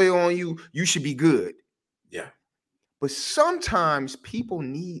slapped oil on you. You should be good. Yeah. But sometimes people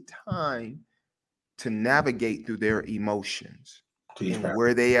need time to navigate through their emotions and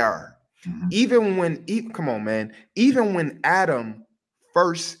where they are. Even when Adam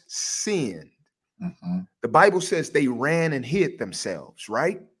first sinned, the Bible says they ran and hid themselves,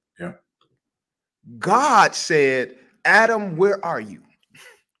 right? Yeah. God said, Adam, where are you?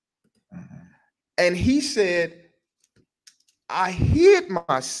 And he said, I hid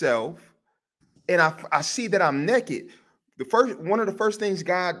myself and I see that I'm naked. One of the first things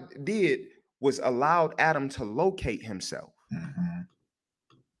God did was allowed Adam to locate himself.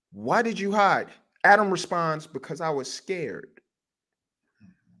 Why did you hide? Adam responds, because I was scared.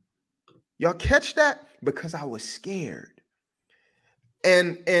 Y'all catch that? Because I was scared.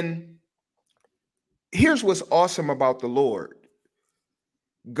 And here's what's awesome about the Lord.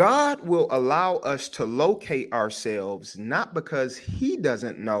 God will allow us to locate ourselves, not because he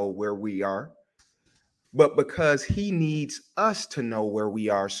doesn't know where we are, but because he needs us to know where we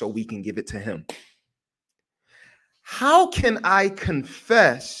are so we can give it to him. how can I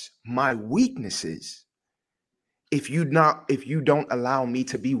confess my weaknesses if you don't allow me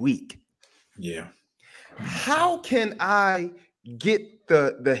to be weak? Yeah. How can I get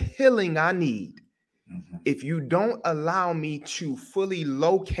the healing I need if you don't allow me to fully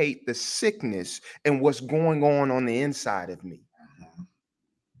locate the sickness and what's going on the inside of me?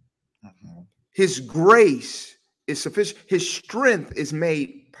 His grace is sufficient. His strength is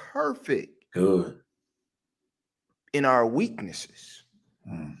made perfect Good. in our weaknesses.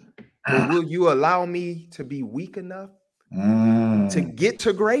 But will you allow me to be weak enough to get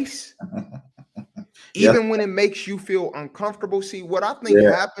to grace? Even when it makes you feel uncomfortable. See, what I think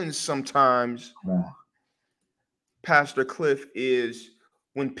happens sometimes, Pastor Cliff, is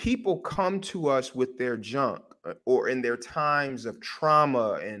when people come to us with their junk or in their times of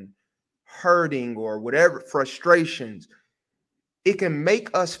trauma and hurting or whatever, frustrations, it can make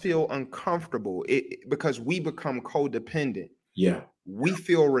us feel uncomfortable because we become codependent. Yeah. We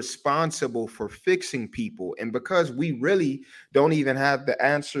feel responsible for fixing people. And because we really don't even have the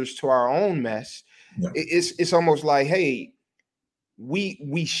answers to our own mess, it's almost like, hey,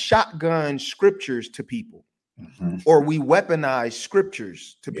 we shotgun scriptures to people, or we weaponize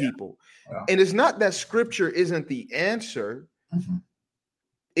scriptures to people. And it's not that scripture isn't the answer.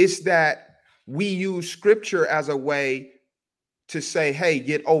 It's that we use scripture as a way to say, hey,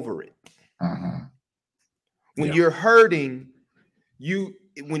 get over it. When you're hurting,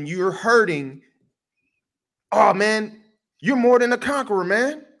 oh man, you're more than a conqueror,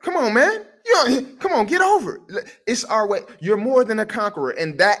 man. Come on, man. Come on, get over it. It's our way. You're more than a conqueror.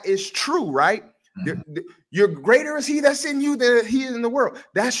 And that is true, right? You're greater is he that's in you than he is in the world.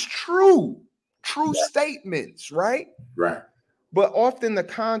 That's true. True statements, right? Right. But often the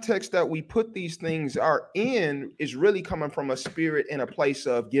context that we put these things are in is really coming from a spirit in a place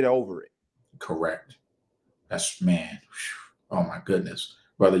of get over it. Correct. That's, man. Oh my goodness.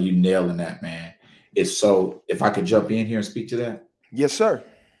 Brother, you nailing that, man. It's so, if I could jump in here and speak to that. Yes, sir.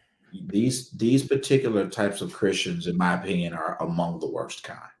 These particular types of Christians, in my opinion, are among the worst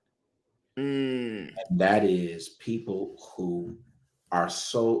kind. And that is people who are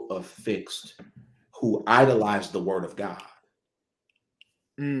so affixed, who idolize the word of God.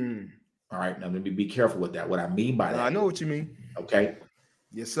 All right. Now, let me be careful with that. What I mean by that. I know what you mean. Okay.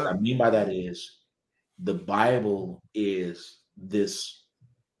 Yes, sir. What I mean by that is the Bible is this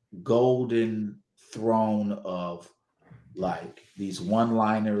golden throne of like these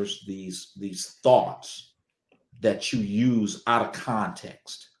one-liners, these thoughts that you use out of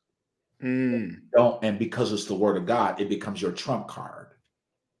context. And because it's the word of God, it becomes your trump card.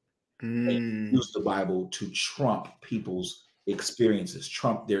 And you use the Bible to trump people's experiences,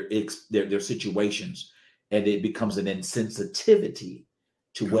 trump their situations, and it becomes an insensitivity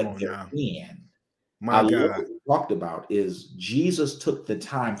to what they're in. My God. What we talked about is Jesus took the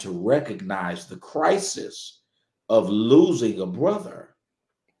time to recognize the crisis of losing a brother.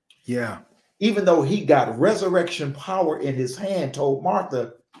 Yeah. Even though he got resurrection power in his hand, told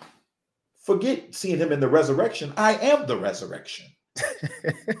Martha, forget seeing him in the resurrection. I am the resurrection.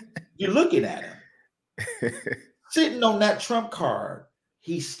 You're looking at him. Sitting on that trump card,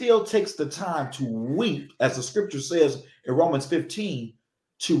 he still takes the time to weep, as the scripture says in Romans 15,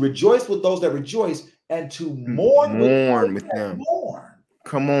 to rejoice with those that rejoice and to mourn with them. Mourn.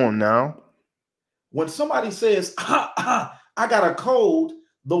 Come on now. When somebody says, I got a cold,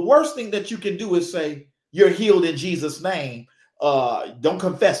 the worst thing that you can do is say, you're healed in Jesus' name. Don't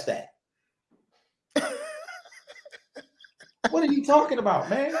confess that. What are you talking about,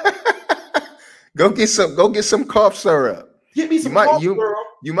 man? Go get some cough syrup. Get me some cough syrup.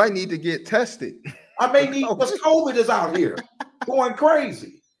 You might need to get tested. I may need, because COVID is out here going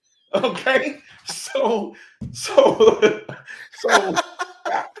crazy. Okay. So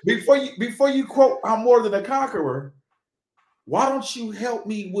before you quote, I'm more than a conqueror, why don't you help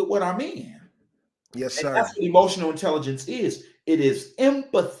me with what I'm in? Yes, sir. And that's what emotional intelligence is. It is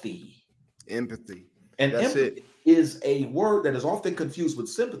empathy. Empathy. And that's empathy is a word that is often confused with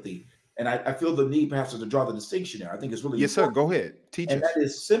sympathy. And I feel the need, Pastor, to draw the distinction there. I think it's really important. Sir. Go ahead. Teach us. And that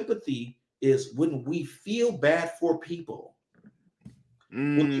is, sympathy is when we feel bad for people.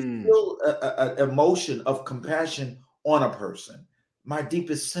 When you feel an emotion of compassion on a person, my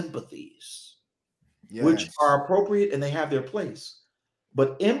deepest sympathies, which are appropriate and they have their place.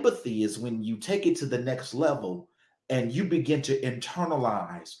 But empathy is when you take it to the next level and you begin to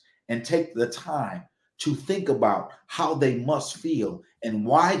internalize and take the time to think about how they must feel and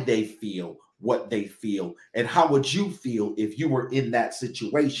why they feel what they feel. And how would you feel if you were in that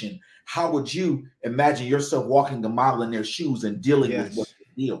situation? How would you imagine yourself walking a mile in their shoes and dealing with what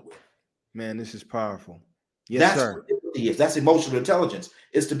they deal with? Man, this is powerful. Yes, That's sir. what empathy is. That's emotional intelligence.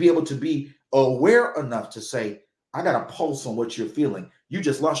 Is to be able to be aware enough to say, I got a pulse on what you're feeling. You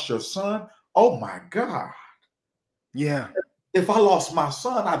just lost your son. Oh my God. Yeah. If I lost my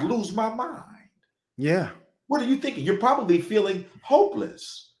son, I'd lose my mind. Yeah. What are you thinking? You're probably feeling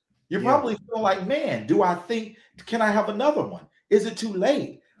hopeless. You're Yeah. probably feeling like, man, can I have another one? Is it too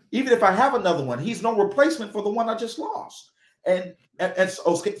late? Even if I have another one, he's no replacement for the one I just lost. And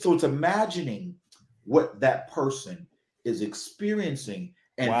so it's imagining what that person is experiencing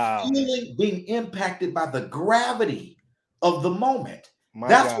and Wow. feeling, being impacted by the gravity of the moment. My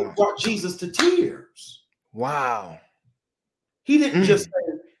That's God. what brought Jesus to tears. Wow. He didn't just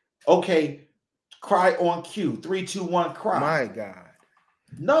say, okay, cry on cue, 3, 2, 1, cry. My God.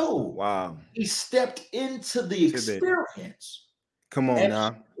 No. Wow. He stepped into the experience. Come on and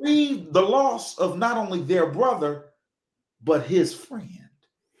now. grieved the loss of not only their brother, but his friend.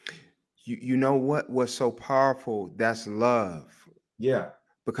 You know what was so powerful? That's love. Yeah.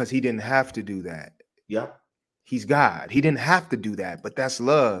 Because he didn't have to do that. Yep. He's God. He didn't have to do that, but that's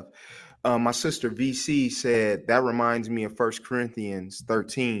love. My sister VC said that reminds me of 1 Corinthians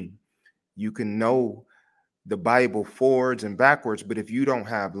 13. You can know the Bible forwards and backwards, but if you don't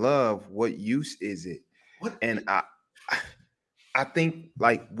have love, what use is it? What? And I think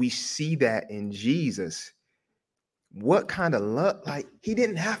like we see that in Jesus. What kind of love? Like he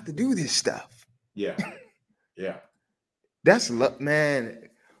didn't have to do this stuff. Yeah. Yeah. That's love, man.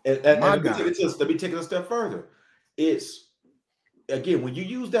 And let me take it a step further. It's again, when you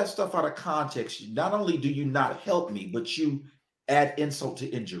use that stuff out of context, not only do you not help me, but you add insult to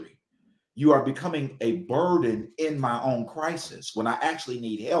injury. You are becoming a burden in my own crisis. When I actually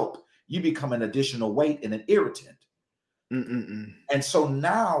need help, you become an additional weight and an irritant. And so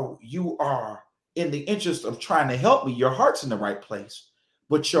now you are, in the interest of trying to help me, your heart's in the right place,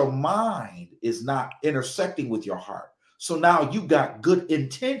 but your mind is not intersecting with your heart. So now you got good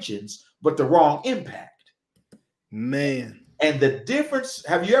intentions, but the wrong impact. Man. And the difference,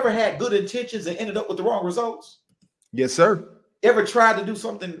 have you ever had good intentions and ended up with the wrong results? Yes, sir. Ever tried to do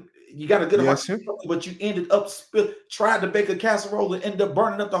something, you got a good heart, Yes, but you ended up tried to bake a casserole and ended up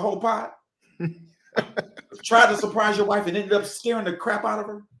burning up the whole pot? Tried to surprise your wife and ended up scaring the crap out of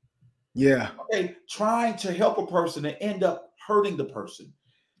her? Yeah. Okay, trying to help a person and end up hurting the person.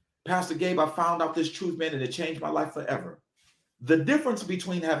 Pastor Gabe, I found out this truth, man, and it changed my life forever. The difference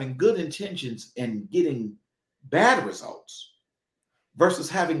between having good intentions and getting bad results versus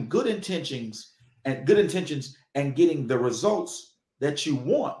having good intentions and getting the results that you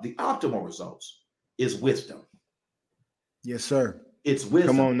want, the optimal results, is wisdom. Yes, sir. It's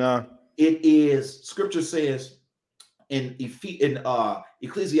wisdom. Come on now. It is, scripture says in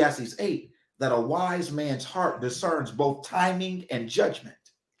Ecclesiastes 8 that a wise man's heart discerns both timing and judgment.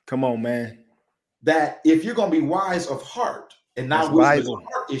 Come on, man. That if you're going to be wise of heart, and now wisdom is a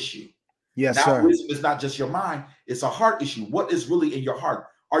heart issue. Yes, now sir. Wisdom is not just your mind, it's a heart issue. What is really in your heart?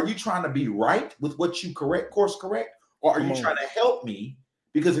 Are you trying to be right with what you course correct? Or are you trying to help me?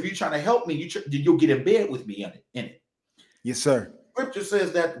 Because if you're trying to help me, you'll get in bed with me in it. Yes, sir. Scripture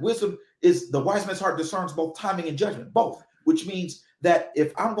says that wisdom is the wise man's heart discerns both timing and judgment, both, which means that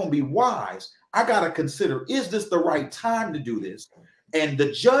if I'm going to be wise, I got to consider, is this the right time to do this? And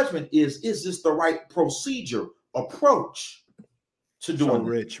the judgment is this the right approach to doing so this?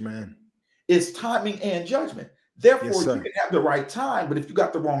 Rich, man. It's timing and judgment. Therefore, you can have the right time, but if you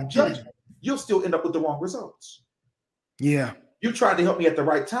got the wrong judgment, you'll still end up with the wrong results. Yeah. You tried to help me at the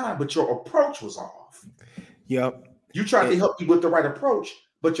right time, but your approach was off. Yep. You tried to help me with the right approach,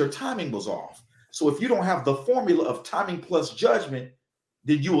 but your timing was off. So if you don't have the formula of timing plus judgment,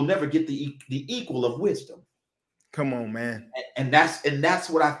 then you will never get the equal of wisdom. Come on, man. And that's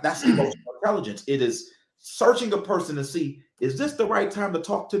emotional intelligence. It is searching a person to see, is this the right time to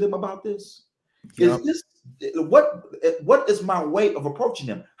talk to them about this? Yep. Is this what is my way of approaching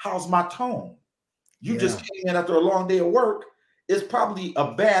them? How's my tone? You just came in after a long day of work. It's probably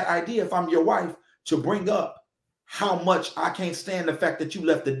a bad idea if I'm your wife to bring up how much I can't stand the fact that you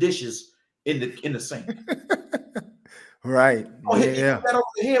left the dishes in the sink. Right. Oh, hit that over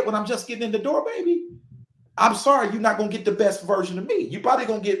the head when I'm just getting in the door, baby. I'm sorry, you're not gonna get the best version of me. You're probably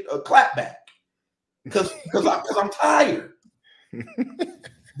gonna get a clap back because I'm tired.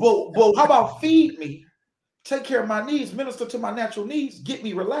 Well, how about feed me, take care of my needs, minister to my natural needs, get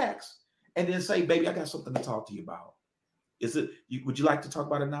me relaxed, and then say, baby, I got something to talk to you about. Would you like to talk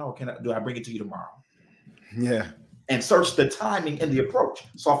about it now, or do I bring it to you tomorrow? Yeah. And search the timing and the approach.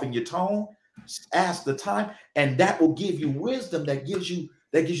 Soften your tone, ask the time, and that will give you wisdom that gives you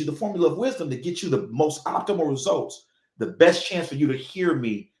the formula of wisdom that gets you the most optimal results, the best chance for you to hear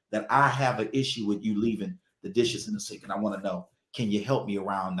me that I have an issue with you leaving the dishes in the sink, and I want to know, can you help me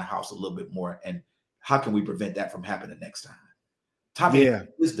around the house a little bit more, and how can we prevent that from happening next time? Tommy,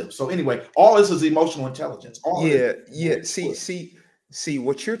 wisdom. So anyway, all this is emotional intelligence. All See,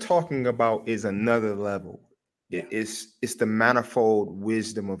 what you're talking about is another level. Yeah, it's the manifold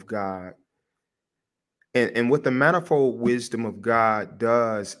wisdom of God. And what the manifold wisdom of God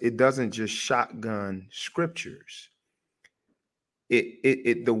does, it doesn't just shotgun scriptures.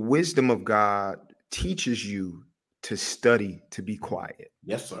 The wisdom of God teaches you to study, to be quiet.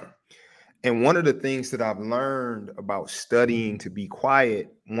 Yes, sir. And one of the things that I've learned about studying to be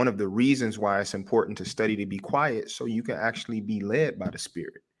quiet, one of the reasons why it's important to study to be quiet, so you can actually be led by the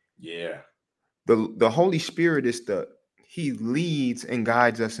Spirit. Yeah. The Holy Spirit he leads and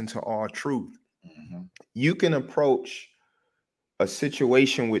guides us into all truth. Mm-hmm. You can approach a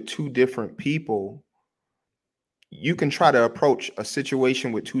situation with two different people. You can try to approach a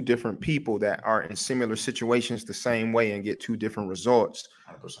situation with two different people that are in similar situations the same way and get two different results.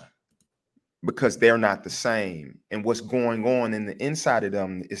 100%. Because they're not the same. And what's going on in the inside of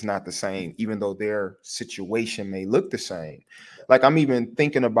them is not the same, even though their situation may look the same. Like, I'm even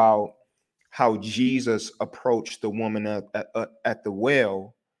thinking about how Jesus approached the woman at the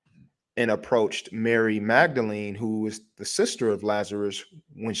well and approached Mary Magdalene, who was the sister of Lazarus,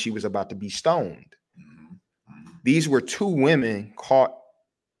 when she was about to be stoned. Mm-hmm. These were two women caught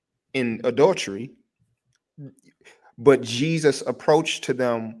in adultery, but Jesus' approach to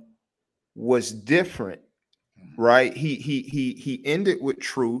them was different, right? He ended with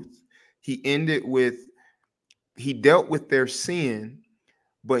truth. He dealt with their sin,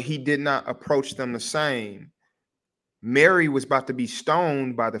 but he did not approach them the same. Mary was about to be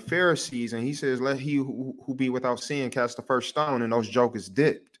stoned by the Pharisees, and he says, "Let he who be without sin cast the first stone," and those jokers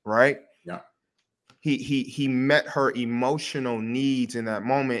dipped, right? Yeah. He met her emotional needs in that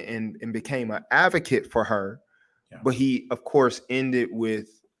moment and became an advocate for her. Yeah. But he, of course, ended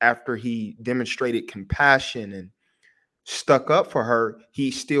with, after he demonstrated compassion and stuck up for her, he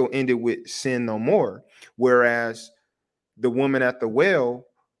still ended with sin no more. Whereas the woman at the well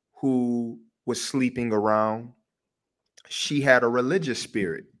who was sleeping around, she had a religious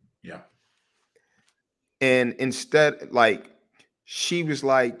spirit. Yeah. And instead, like, she was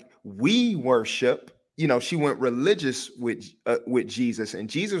like, we worship, she went religious with Jesus. And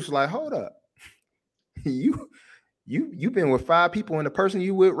Jesus was like, hold up. You've been with 5 people, and the person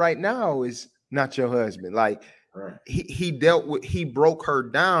you with right now is not your husband. Like, right. He broke her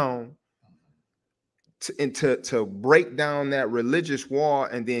down to break down that religious wall,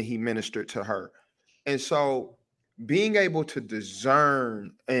 and then he ministered to her. And so being able to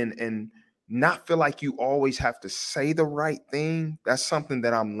discern and not feel like you always have to say the right thing, that's something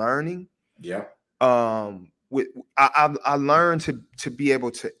that I'm learning. Yeah. I learned to be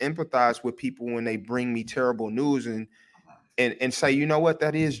able to empathize with people when they bring me terrible news and say, you know what,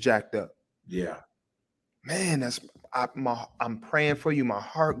 that is jacked up. Yeah. Man, I'm praying for you. My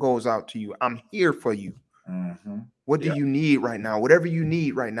heart goes out to you. I'm here for you. Mm-hmm. What do you need right now? Whatever you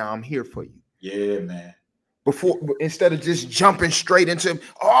need right now, I'm here for you. Yeah, man. Instead of just jumping straight into,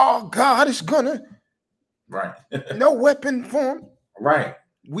 oh, God is gonna, right? No weapon form. Right.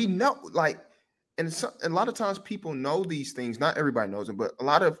 We know, like, and a lot of times people know these things. Not everybody knows them, but a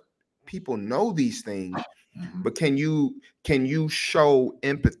lot of people know these things. Mm-hmm. But can you show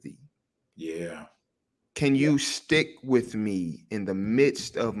empathy? Yeah. Can you stick with me in the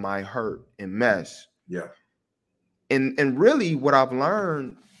midst of my hurt and mess? Yeah. And really what I've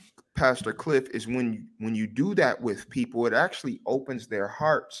learned, Pastor Cliff, is when you do that with people, it actually opens their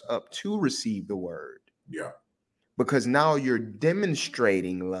hearts up to receive the word. Yeah. Because now you're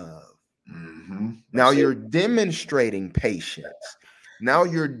demonstrating love. Mm-hmm. Now you're demonstrating patience. Now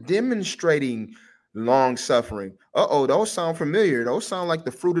you're demonstrating long suffering. Those sound familiar. Those sound like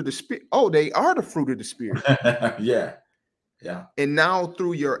the fruit of the Spirit. Oh, they are the fruit of the Spirit. Yeah. Yeah. And now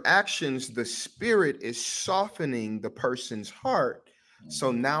through your actions, the Spirit is softening the person's heart. Mm-hmm.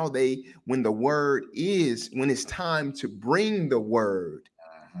 So now when it's time to bring the word,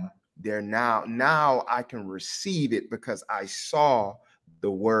 mm-hmm. they're now I can receive it because I saw the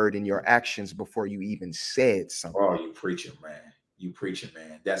word in your actions before you even said something. Oh, you preaching, man. You preaching,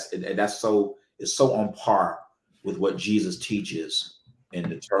 man. It's so on par with what Jesus teaches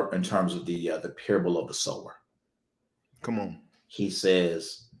in terms of the parable of the sower. Come on. He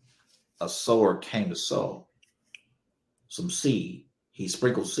says a sower came to sow some seed. He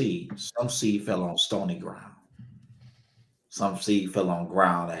sprinkled seed. Some seed fell on stony ground. Some seed fell on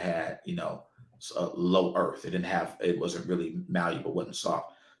ground that had, low earth. It wasn't really malleable, wasn't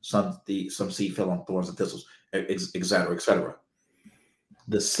soft. Some seed fell on thorns and thistles, et cetera, et cetera.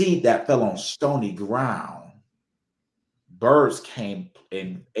 The seed that fell on stony ground birds came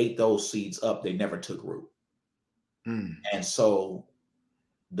and ate those seeds up. They never took root. And so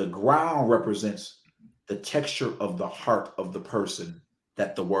the ground represents the texture of the heart of the person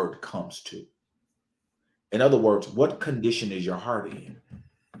that the word comes to. In other words, what condition is your heart in?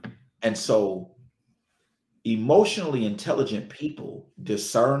 And so emotionally intelligent people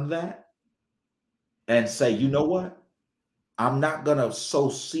discern that and say, you know what? I'm not going to sow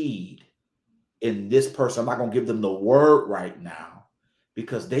seed in this person. I'm not going to give them the word right now,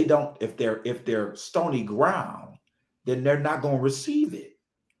 because they don't, if they're stony ground, then they're not going to receive it.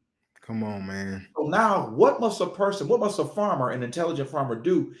 Come on, man. So now what must a farmer, an intelligent farmer,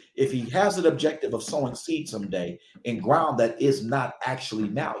 do if he has an objective of sowing seed someday in ground that is not actually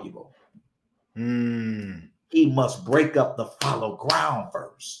malleable? He must break up the fallow ground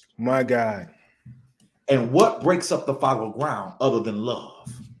first. My God. And what breaks up the fallow ground other than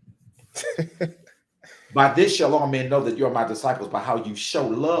love? By this shall all men know that you're my disciples, by how you show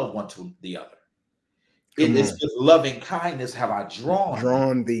love one to the other. It is with loving kindness have I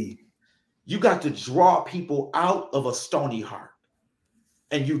drawn thee. You got to draw people out of a stony heart.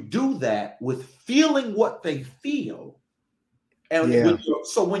 And you do that with feeling what they feel. And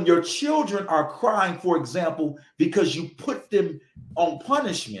when your children are crying, for example, because you put them on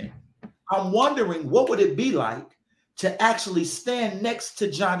punishment, I'm wondering what would it be like to actually stand next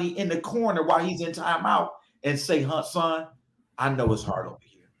to Johnny in the corner while he's in timeout and say, son, I know it's hard over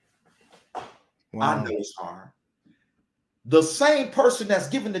here. Wow. I know it's hard. The same person that's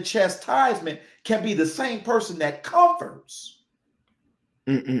given the chastisement can be the same person that comforts.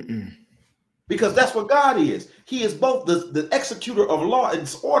 Because that's what God is. He is both the executor of law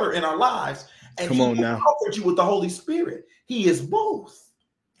and order in our lives, and he will comfort you with the Holy Spirit. He is both.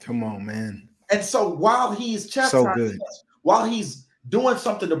 Come on, man. And so while he's chastising us, while he's doing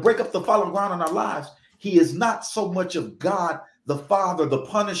something to break up the fallow ground in our lives, he is not so much of God, the Father, the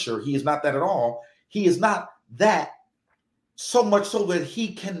punisher. He is not that at all. He is not that, so much so that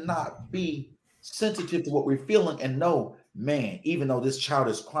he cannot be sensitive to what we're feeling and know, man, even though this child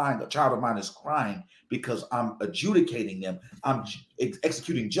is crying, a child of mine is crying because I'm adjudicating them, I'm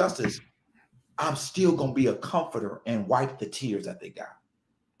executing justice, I'm still going to be a comforter and wipe the tears that they got.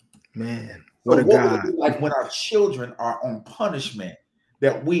 Man, what a God. Would it be like when our children are on punishment,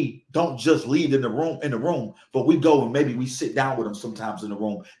 that we don't just leave in the room, but we go and maybe we sit down with them sometimes in the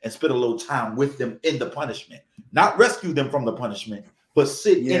room and spend a little time with them in the punishment, not rescue them from the punishment, but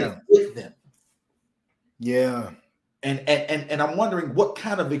sit in it with them. Yeah. And I'm wondering what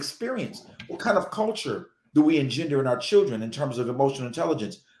kind of experience, what kind of culture do we engender in our children in terms of emotional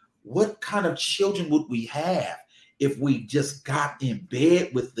intelligence? What kind of children would we have if we just got in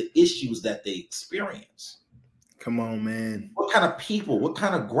bed with the issues that they experience? Come on, man. What kind of people, what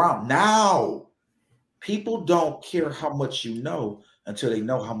kind of ground? Now, people don't care how much you know until they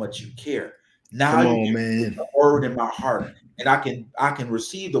know how much you care. Now, you put the word in my heart, and I can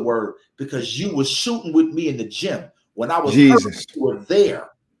receive the word because you were shooting with me in the gym when I was hurting, you were there.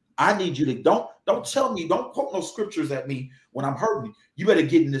 I need you to don't tell me, don't quote no scriptures at me when I'm hurting. You better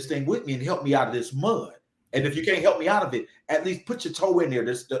get in this thing with me and help me out of this mud. And if you can't help me out of it, at least put your toe in there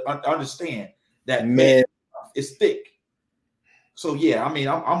just to understand that man, it's thick. So yeah, I mean,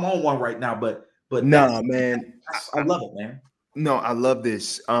 I'm on one right now, but no, man, I love it, man. No, I love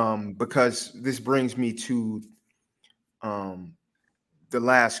this because this brings me to the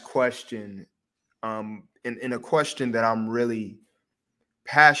last question, in a question that I'm really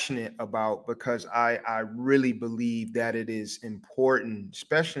passionate about, because I really believe that it is important,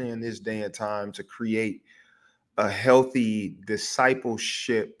 especially in this day and time, to create a healthy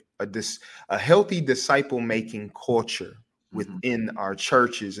discipleship, a healthy disciple-making culture within our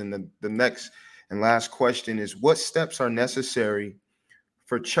churches. And the next and last question is, what steps are necessary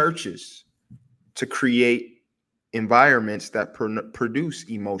for churches to create environments that produce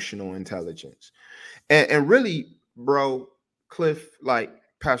emotional intelligence? And really, bro, Cliff, like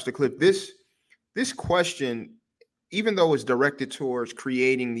Pastor Cliff, this question, even though it's directed towards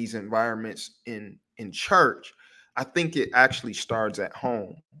creating these environments in church, I think it actually starts at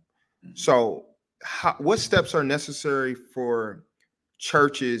home. So what steps are necessary for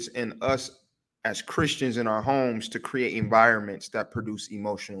churches and us as Christians in our homes to create environments that produce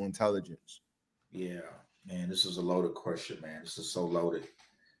emotional intelligence? Yeah, man, this is a loaded question, man. This is so loaded.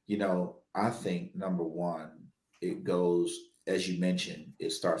 You know, I think number one, it goes, as you mentioned,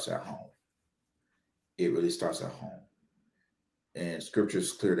 it starts at home. It really starts at home. And scripture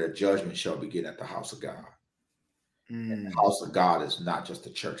is clear that judgment shall begin at the house of God. And the house of God is not just a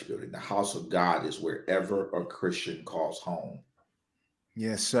church building. The house of God is wherever a Christian calls home.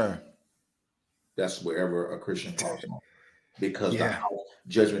 Yes, sir. That's wherever a Christian calls home. because the Yeah. house,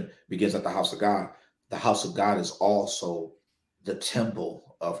 judgment begins at the house of God. The house of God is also the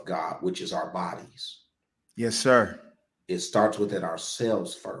temple of God, which is our bodies. Yes, sir. It starts within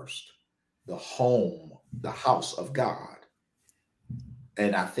ourselves first, the home, the house of God.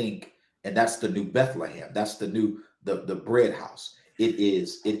 And I think, and that's the new Bethlehem. That's the new the bread house. It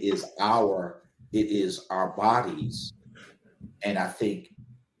is our bodies. And I think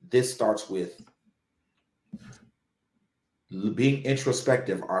this starts with being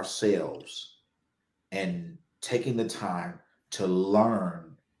introspective ourselves and taking the time to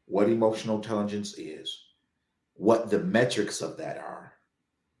learn what emotional intelligence is, what the metrics of that are,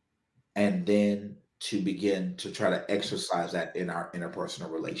 and then to begin to try to exercise that in our interpersonal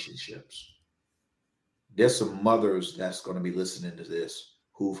relationships. There's some mothers that's going to be listening to this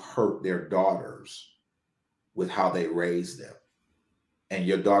who've hurt their daughters with how they raised them. And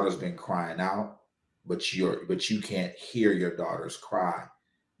your daughter's been crying out, but you can't hear your daughters cry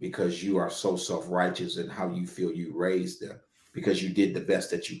because you are so self-righteous in how you feel you raised them, because you did the best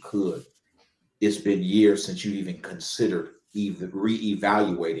that you could. It's been years since you even considered even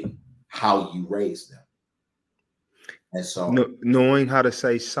reevaluating how you raised them. And so, Knowing how to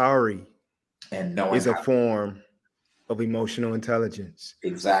say sorry and knowing is a how form of emotional intelligence.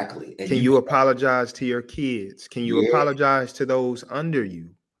 exactly, and Can you apologize to your kids? Can you yeah, apologize to those under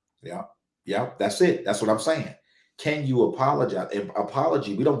you? yeah, that's it. That's what I'm saying. Can you apologize? And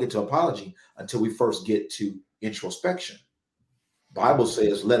apology, we don't get to apology until we first get to introspection. Bible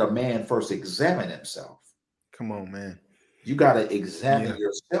says, let a man first examine himself. Come on, man. You got to examine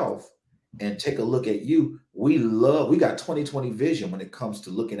yourself and take a look at you. We got 20/20 vision when it comes to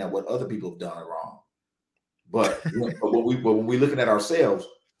looking at what other people have done wrong. But when we're looking at ourselves,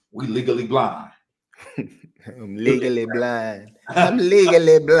 we legally blind. I'm legally blind. I'm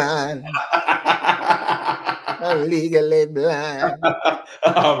legally blind. I'm legally blind.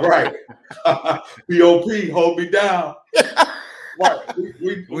 Right. POP, hold me down. Right.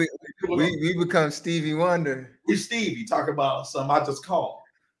 We become Stevie Wonder. We Stevie talking about something I just called.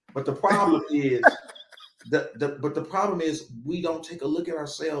 But the problem is the problem is we don't take a look at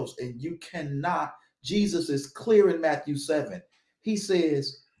ourselves, and you cannot. Jesus is clear in Matthew 7. He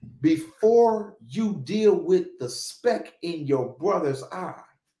says, before you deal with the speck in your brother's eye,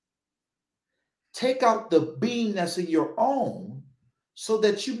 take out the beam that's in your own, so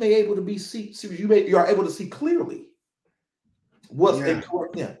that you may able to you are able to see clearly what's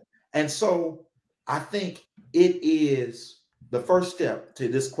important them. And so I think it is the first step to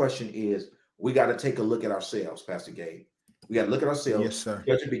this question is we got to take a look at ourselves, Pastor Gabe. We got to look at ourselves. Yes, sir.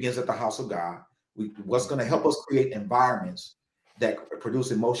 Judgment begins at the house of God. What's going to help us create environments that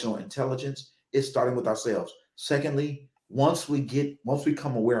produce emotional intelligence is starting with ourselves. Secondly, once we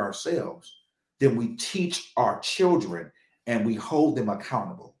become aware ourselves, then we teach our children and we hold them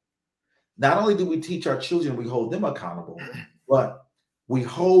accountable. Not only do we teach our children, we hold them accountable, but we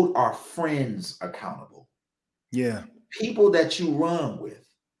hold our friends accountable. Yeah. People that you run with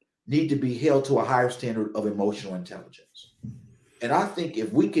need to be held to a higher standard of emotional intelligence. And I think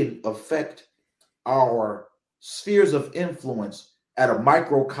if we can affect our spheres of influence at a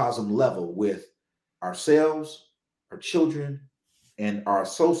microcosm level with ourselves, our children, and our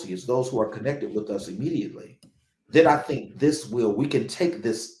associates, those who are connected with us immediately, then I think we can take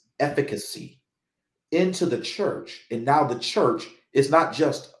this efficacy into the church. And now the church is not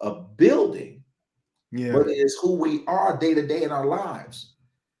just a building, but it is who we are day to day in our lives.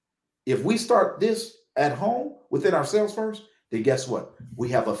 If we start this at home within ourselves first, then guess what? We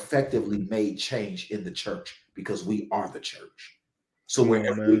have effectively made change in the church because we are the church. So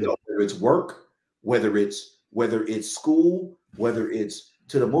wherever we go, whether it's work, whether it's school, whether it's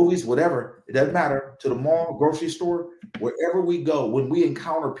to the movies, whatever, it doesn't matter, to the mall, grocery store, wherever we go, when we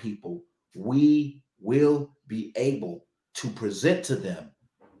encounter people, we will be able to present to them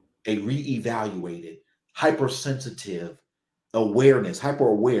a reevaluated, hypersensitive awareness,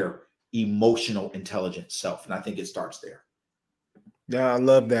 hyper-aware, emotional, intelligent self. And I think it starts there. Yeah, I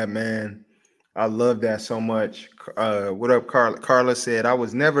love that, man. I love that so much. What up, Carla? Carla said, I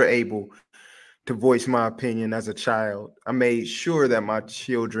was never able to voice my opinion as a child. I made sure that my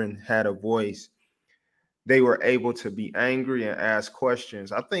children had a voice. They were able to be angry and ask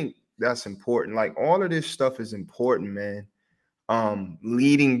questions. I think that's important. Like all of this stuff is important, man.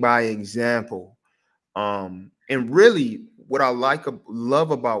 Leading by example. And really what I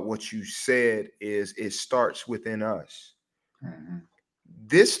love about what you said is it starts within us. Mm-hmm.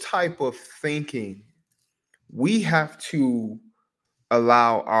 This type of thinking, we have to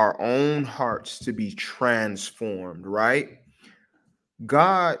allow our own hearts to be transformed, right?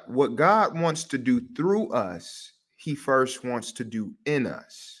 What God wants to do through us, he first wants to do in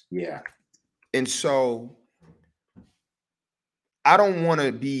us. Yeah. And so I don't want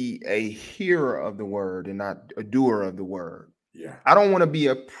to be a hearer of the word and not a doer of the word. Yeah. I don't want to be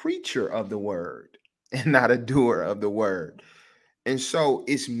a preacher of the word and not a doer of the word. And so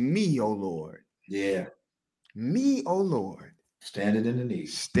it's me, oh Lord. Yeah. Me, oh Lord. Standing in the need.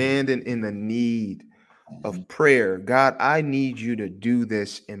 Standing in the need Mhm. of prayer. God, I need you to do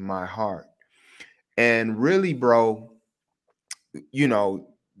this in my heart. And really, bro, you know,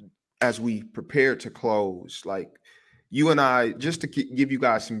 as we prepare to close, like you and I, just to give you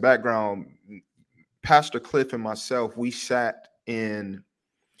guys some background, Pastor Cliff and myself, we sat in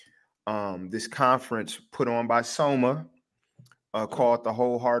this conference put on by Soma called the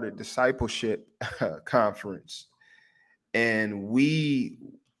Wholehearted Discipleship Conference. And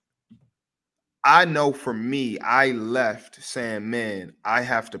I know for me, I left saying, man, I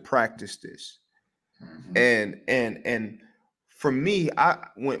have to practice this. Mhm. And for me,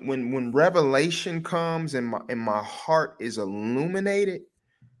 when revelation comes and my heart is illuminated,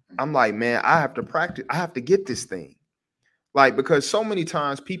 I'm like, man, I have to practice. I have to get this thing. Like, because so many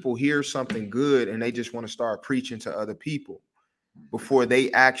times people hear something good and they just want to start preaching to other people before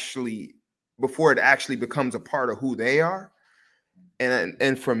it actually becomes a part of who they are.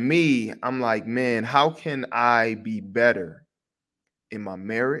 And for me, I'm like, man, how can I be better in my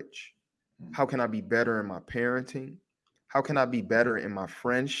marriage? How can I be better in my parenting? How can I be better in my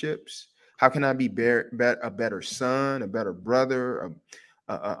friendships? How can I be a better son, a better brother,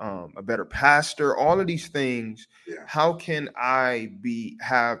 a better pastor? All of these things. Yeah. How can I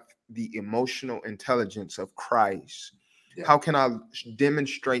have the emotional intelligence of Christ? Yeah. How can I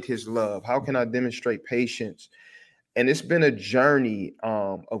demonstrate His love? How can I demonstrate patience? And it's been a journey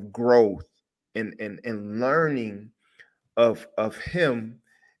of growth and learning of Him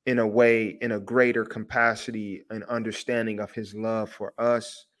in a way, in a greater capacity and understanding of His love for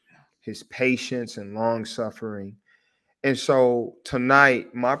us, His patience and long suffering. And so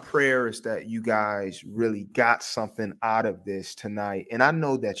tonight, my prayer is that you guys really got something out of this tonight. And I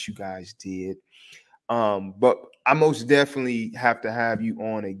know that you guys did. But I most definitely have to have you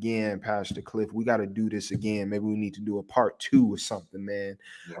on again, Pastor Cliff. We got to do this again. Maybe we need to do a part 2 or something, man.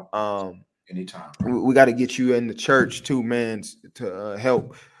 Yeah. Um, Anytime. we got to get you in the church too, man, to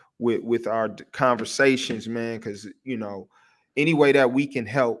help with our conversations, man. Because any way that we can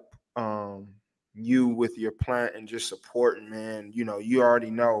help you with your plant and just supporting, man. You already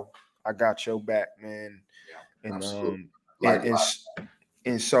know I got your back, man. Yeah. And Absolutely. and, and Likewise.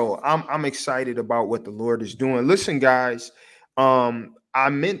 and so I'm excited about what the Lord is doing. Listen, guys, I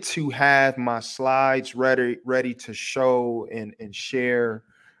meant to have my slides ready to show and share.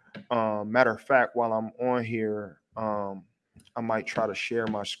 Matter of fact, while I'm on here, I might try to share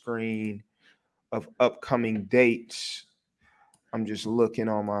my screen of upcoming dates. I'm just looking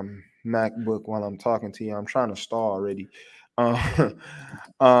on my MacBook while I'm talking to you. I'm trying to stall already. Uh,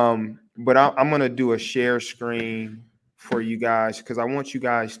 but I'm gonna do a share screen for you guys because I want you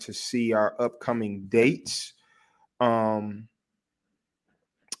guys to see our upcoming dates, um,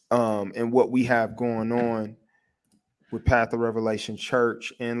 and what we have going on with Path of Revelation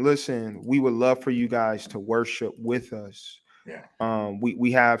Church. And listen, we would love for you guys to worship with us. Yeah.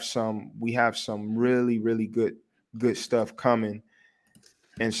 We have some really really good stuff coming,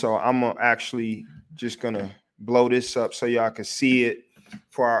 and so I'm actually just gonna blow this up so y'all can see it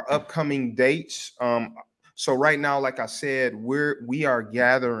for our upcoming dates. So right now, like I said, we are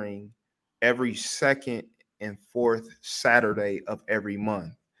gathering every second and fourth Saturday of every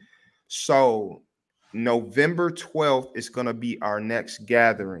month. So November 12th is going to be our next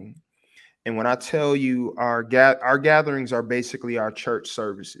gathering. And when I tell you our gatherings are basically our church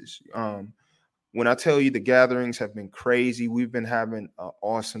services. When I tell you the gatherings have been crazy, we've been having an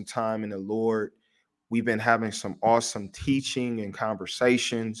awesome time in the Lord. We've been having some awesome teaching and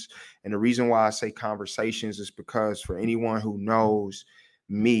conversations. And the reason why I say conversations is because for anyone who knows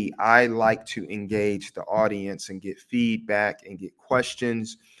me, I like to engage the audience and get feedback and get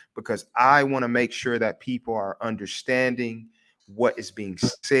questions because I want to make sure that people are understanding what is being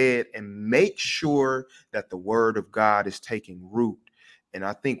said and make sure that the word of God is taking root. And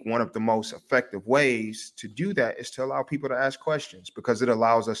I think one of the most effective ways to do that is to allow people to ask questions because it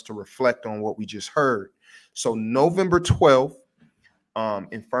allows us to reflect on what we just heard. So November 12th,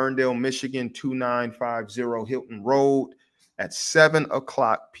 in Ferndale, Michigan, 2950 Hilton Road at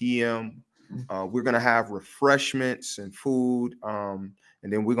 7:00 p.m. We're going to have refreshments and food, and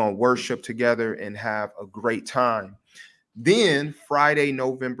then we're going to worship together and have a great time. Then Friday,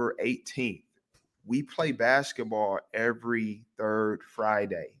 November 18th, we play basketball every third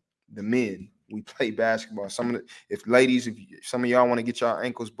Friday. the men. We play basketball. If some of y'all want to get y'all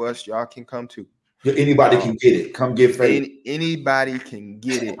ankles bust, y'all can come too. Anybody can get it. Come get faith. Anybody can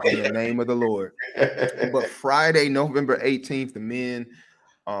get it in the name of the Lord. But Friday, November 18th, the men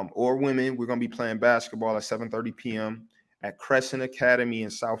or women, we're going to be playing basketball at 7:30 p.m. at Crescent Academy in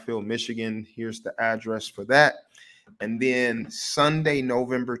Southfield, Michigan. Here's the address for that. And then Sunday,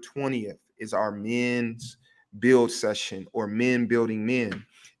 November 20th is our men's build session, or men building men.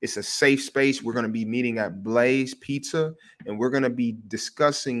 It's a safe space. We're going to be meeting at Blaze Pizza, and we're going to be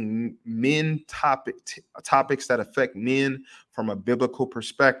discussing topics that affect men from a biblical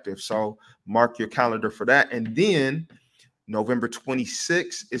perspective. So mark your calendar for that. And then November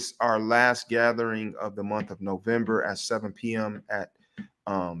 26th is our last gathering of the month of November at 7 p.m. at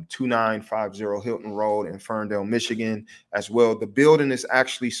 2950 Hilton Road in Ferndale, Michigan as well. The building is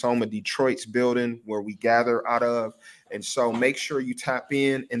actually Soma Detroit's building where we gather out of. And so make sure you tap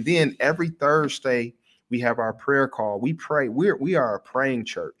in. And then every Thursday, we have our prayer call. We pray. We are a praying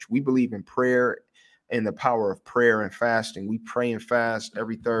church. We believe in prayer and the power of prayer and fasting. We pray and fast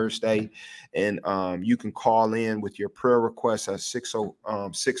every Thursday. And you can call in with your prayer requests at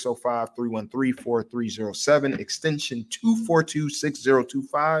 605-313-4307, extension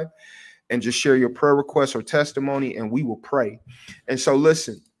 242-6025. And just share your prayer requests or testimony, and we will pray. And so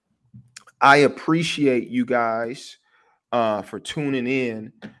listen, I appreciate you guys for tuning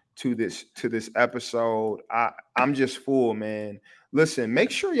in to this episode. I'm just full, man. Listen,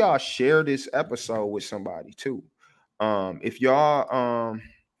 make sure y'all share this episode with somebody too. If y'all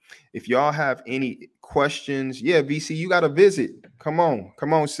have any questions, yeah, VC, you got to visit. Come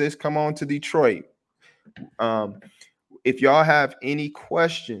on, sis. Come on to Detroit. If y'all have any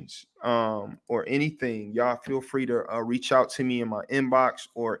questions or anything, y'all feel free to reach out to me in my inbox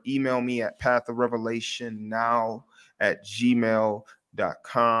or email me at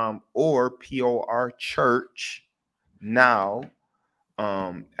pathofrevelation.now@gmail.com or porchurchnow@gmail.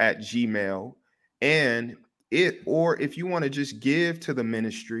 And if you want to just give to the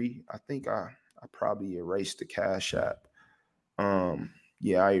ministry, I think I probably erased the Cash App.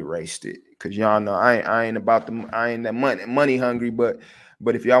 Yeah, I erased it because y'all know I ain't that money hungry, but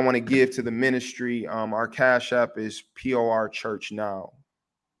if y'all want to give to the ministry, our Cash App is POR Church Now.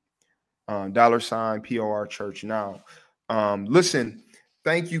 $ POR Church Now. Listen,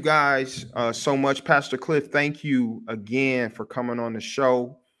 thank you guys so much. Pastor Cliff, thank you again for coming on the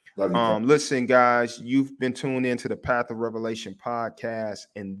show. Love you, listen, guys, you've been tuned into the Path of Revelation podcast,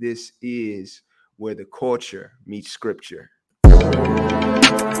 and this is where the culture meets scripture.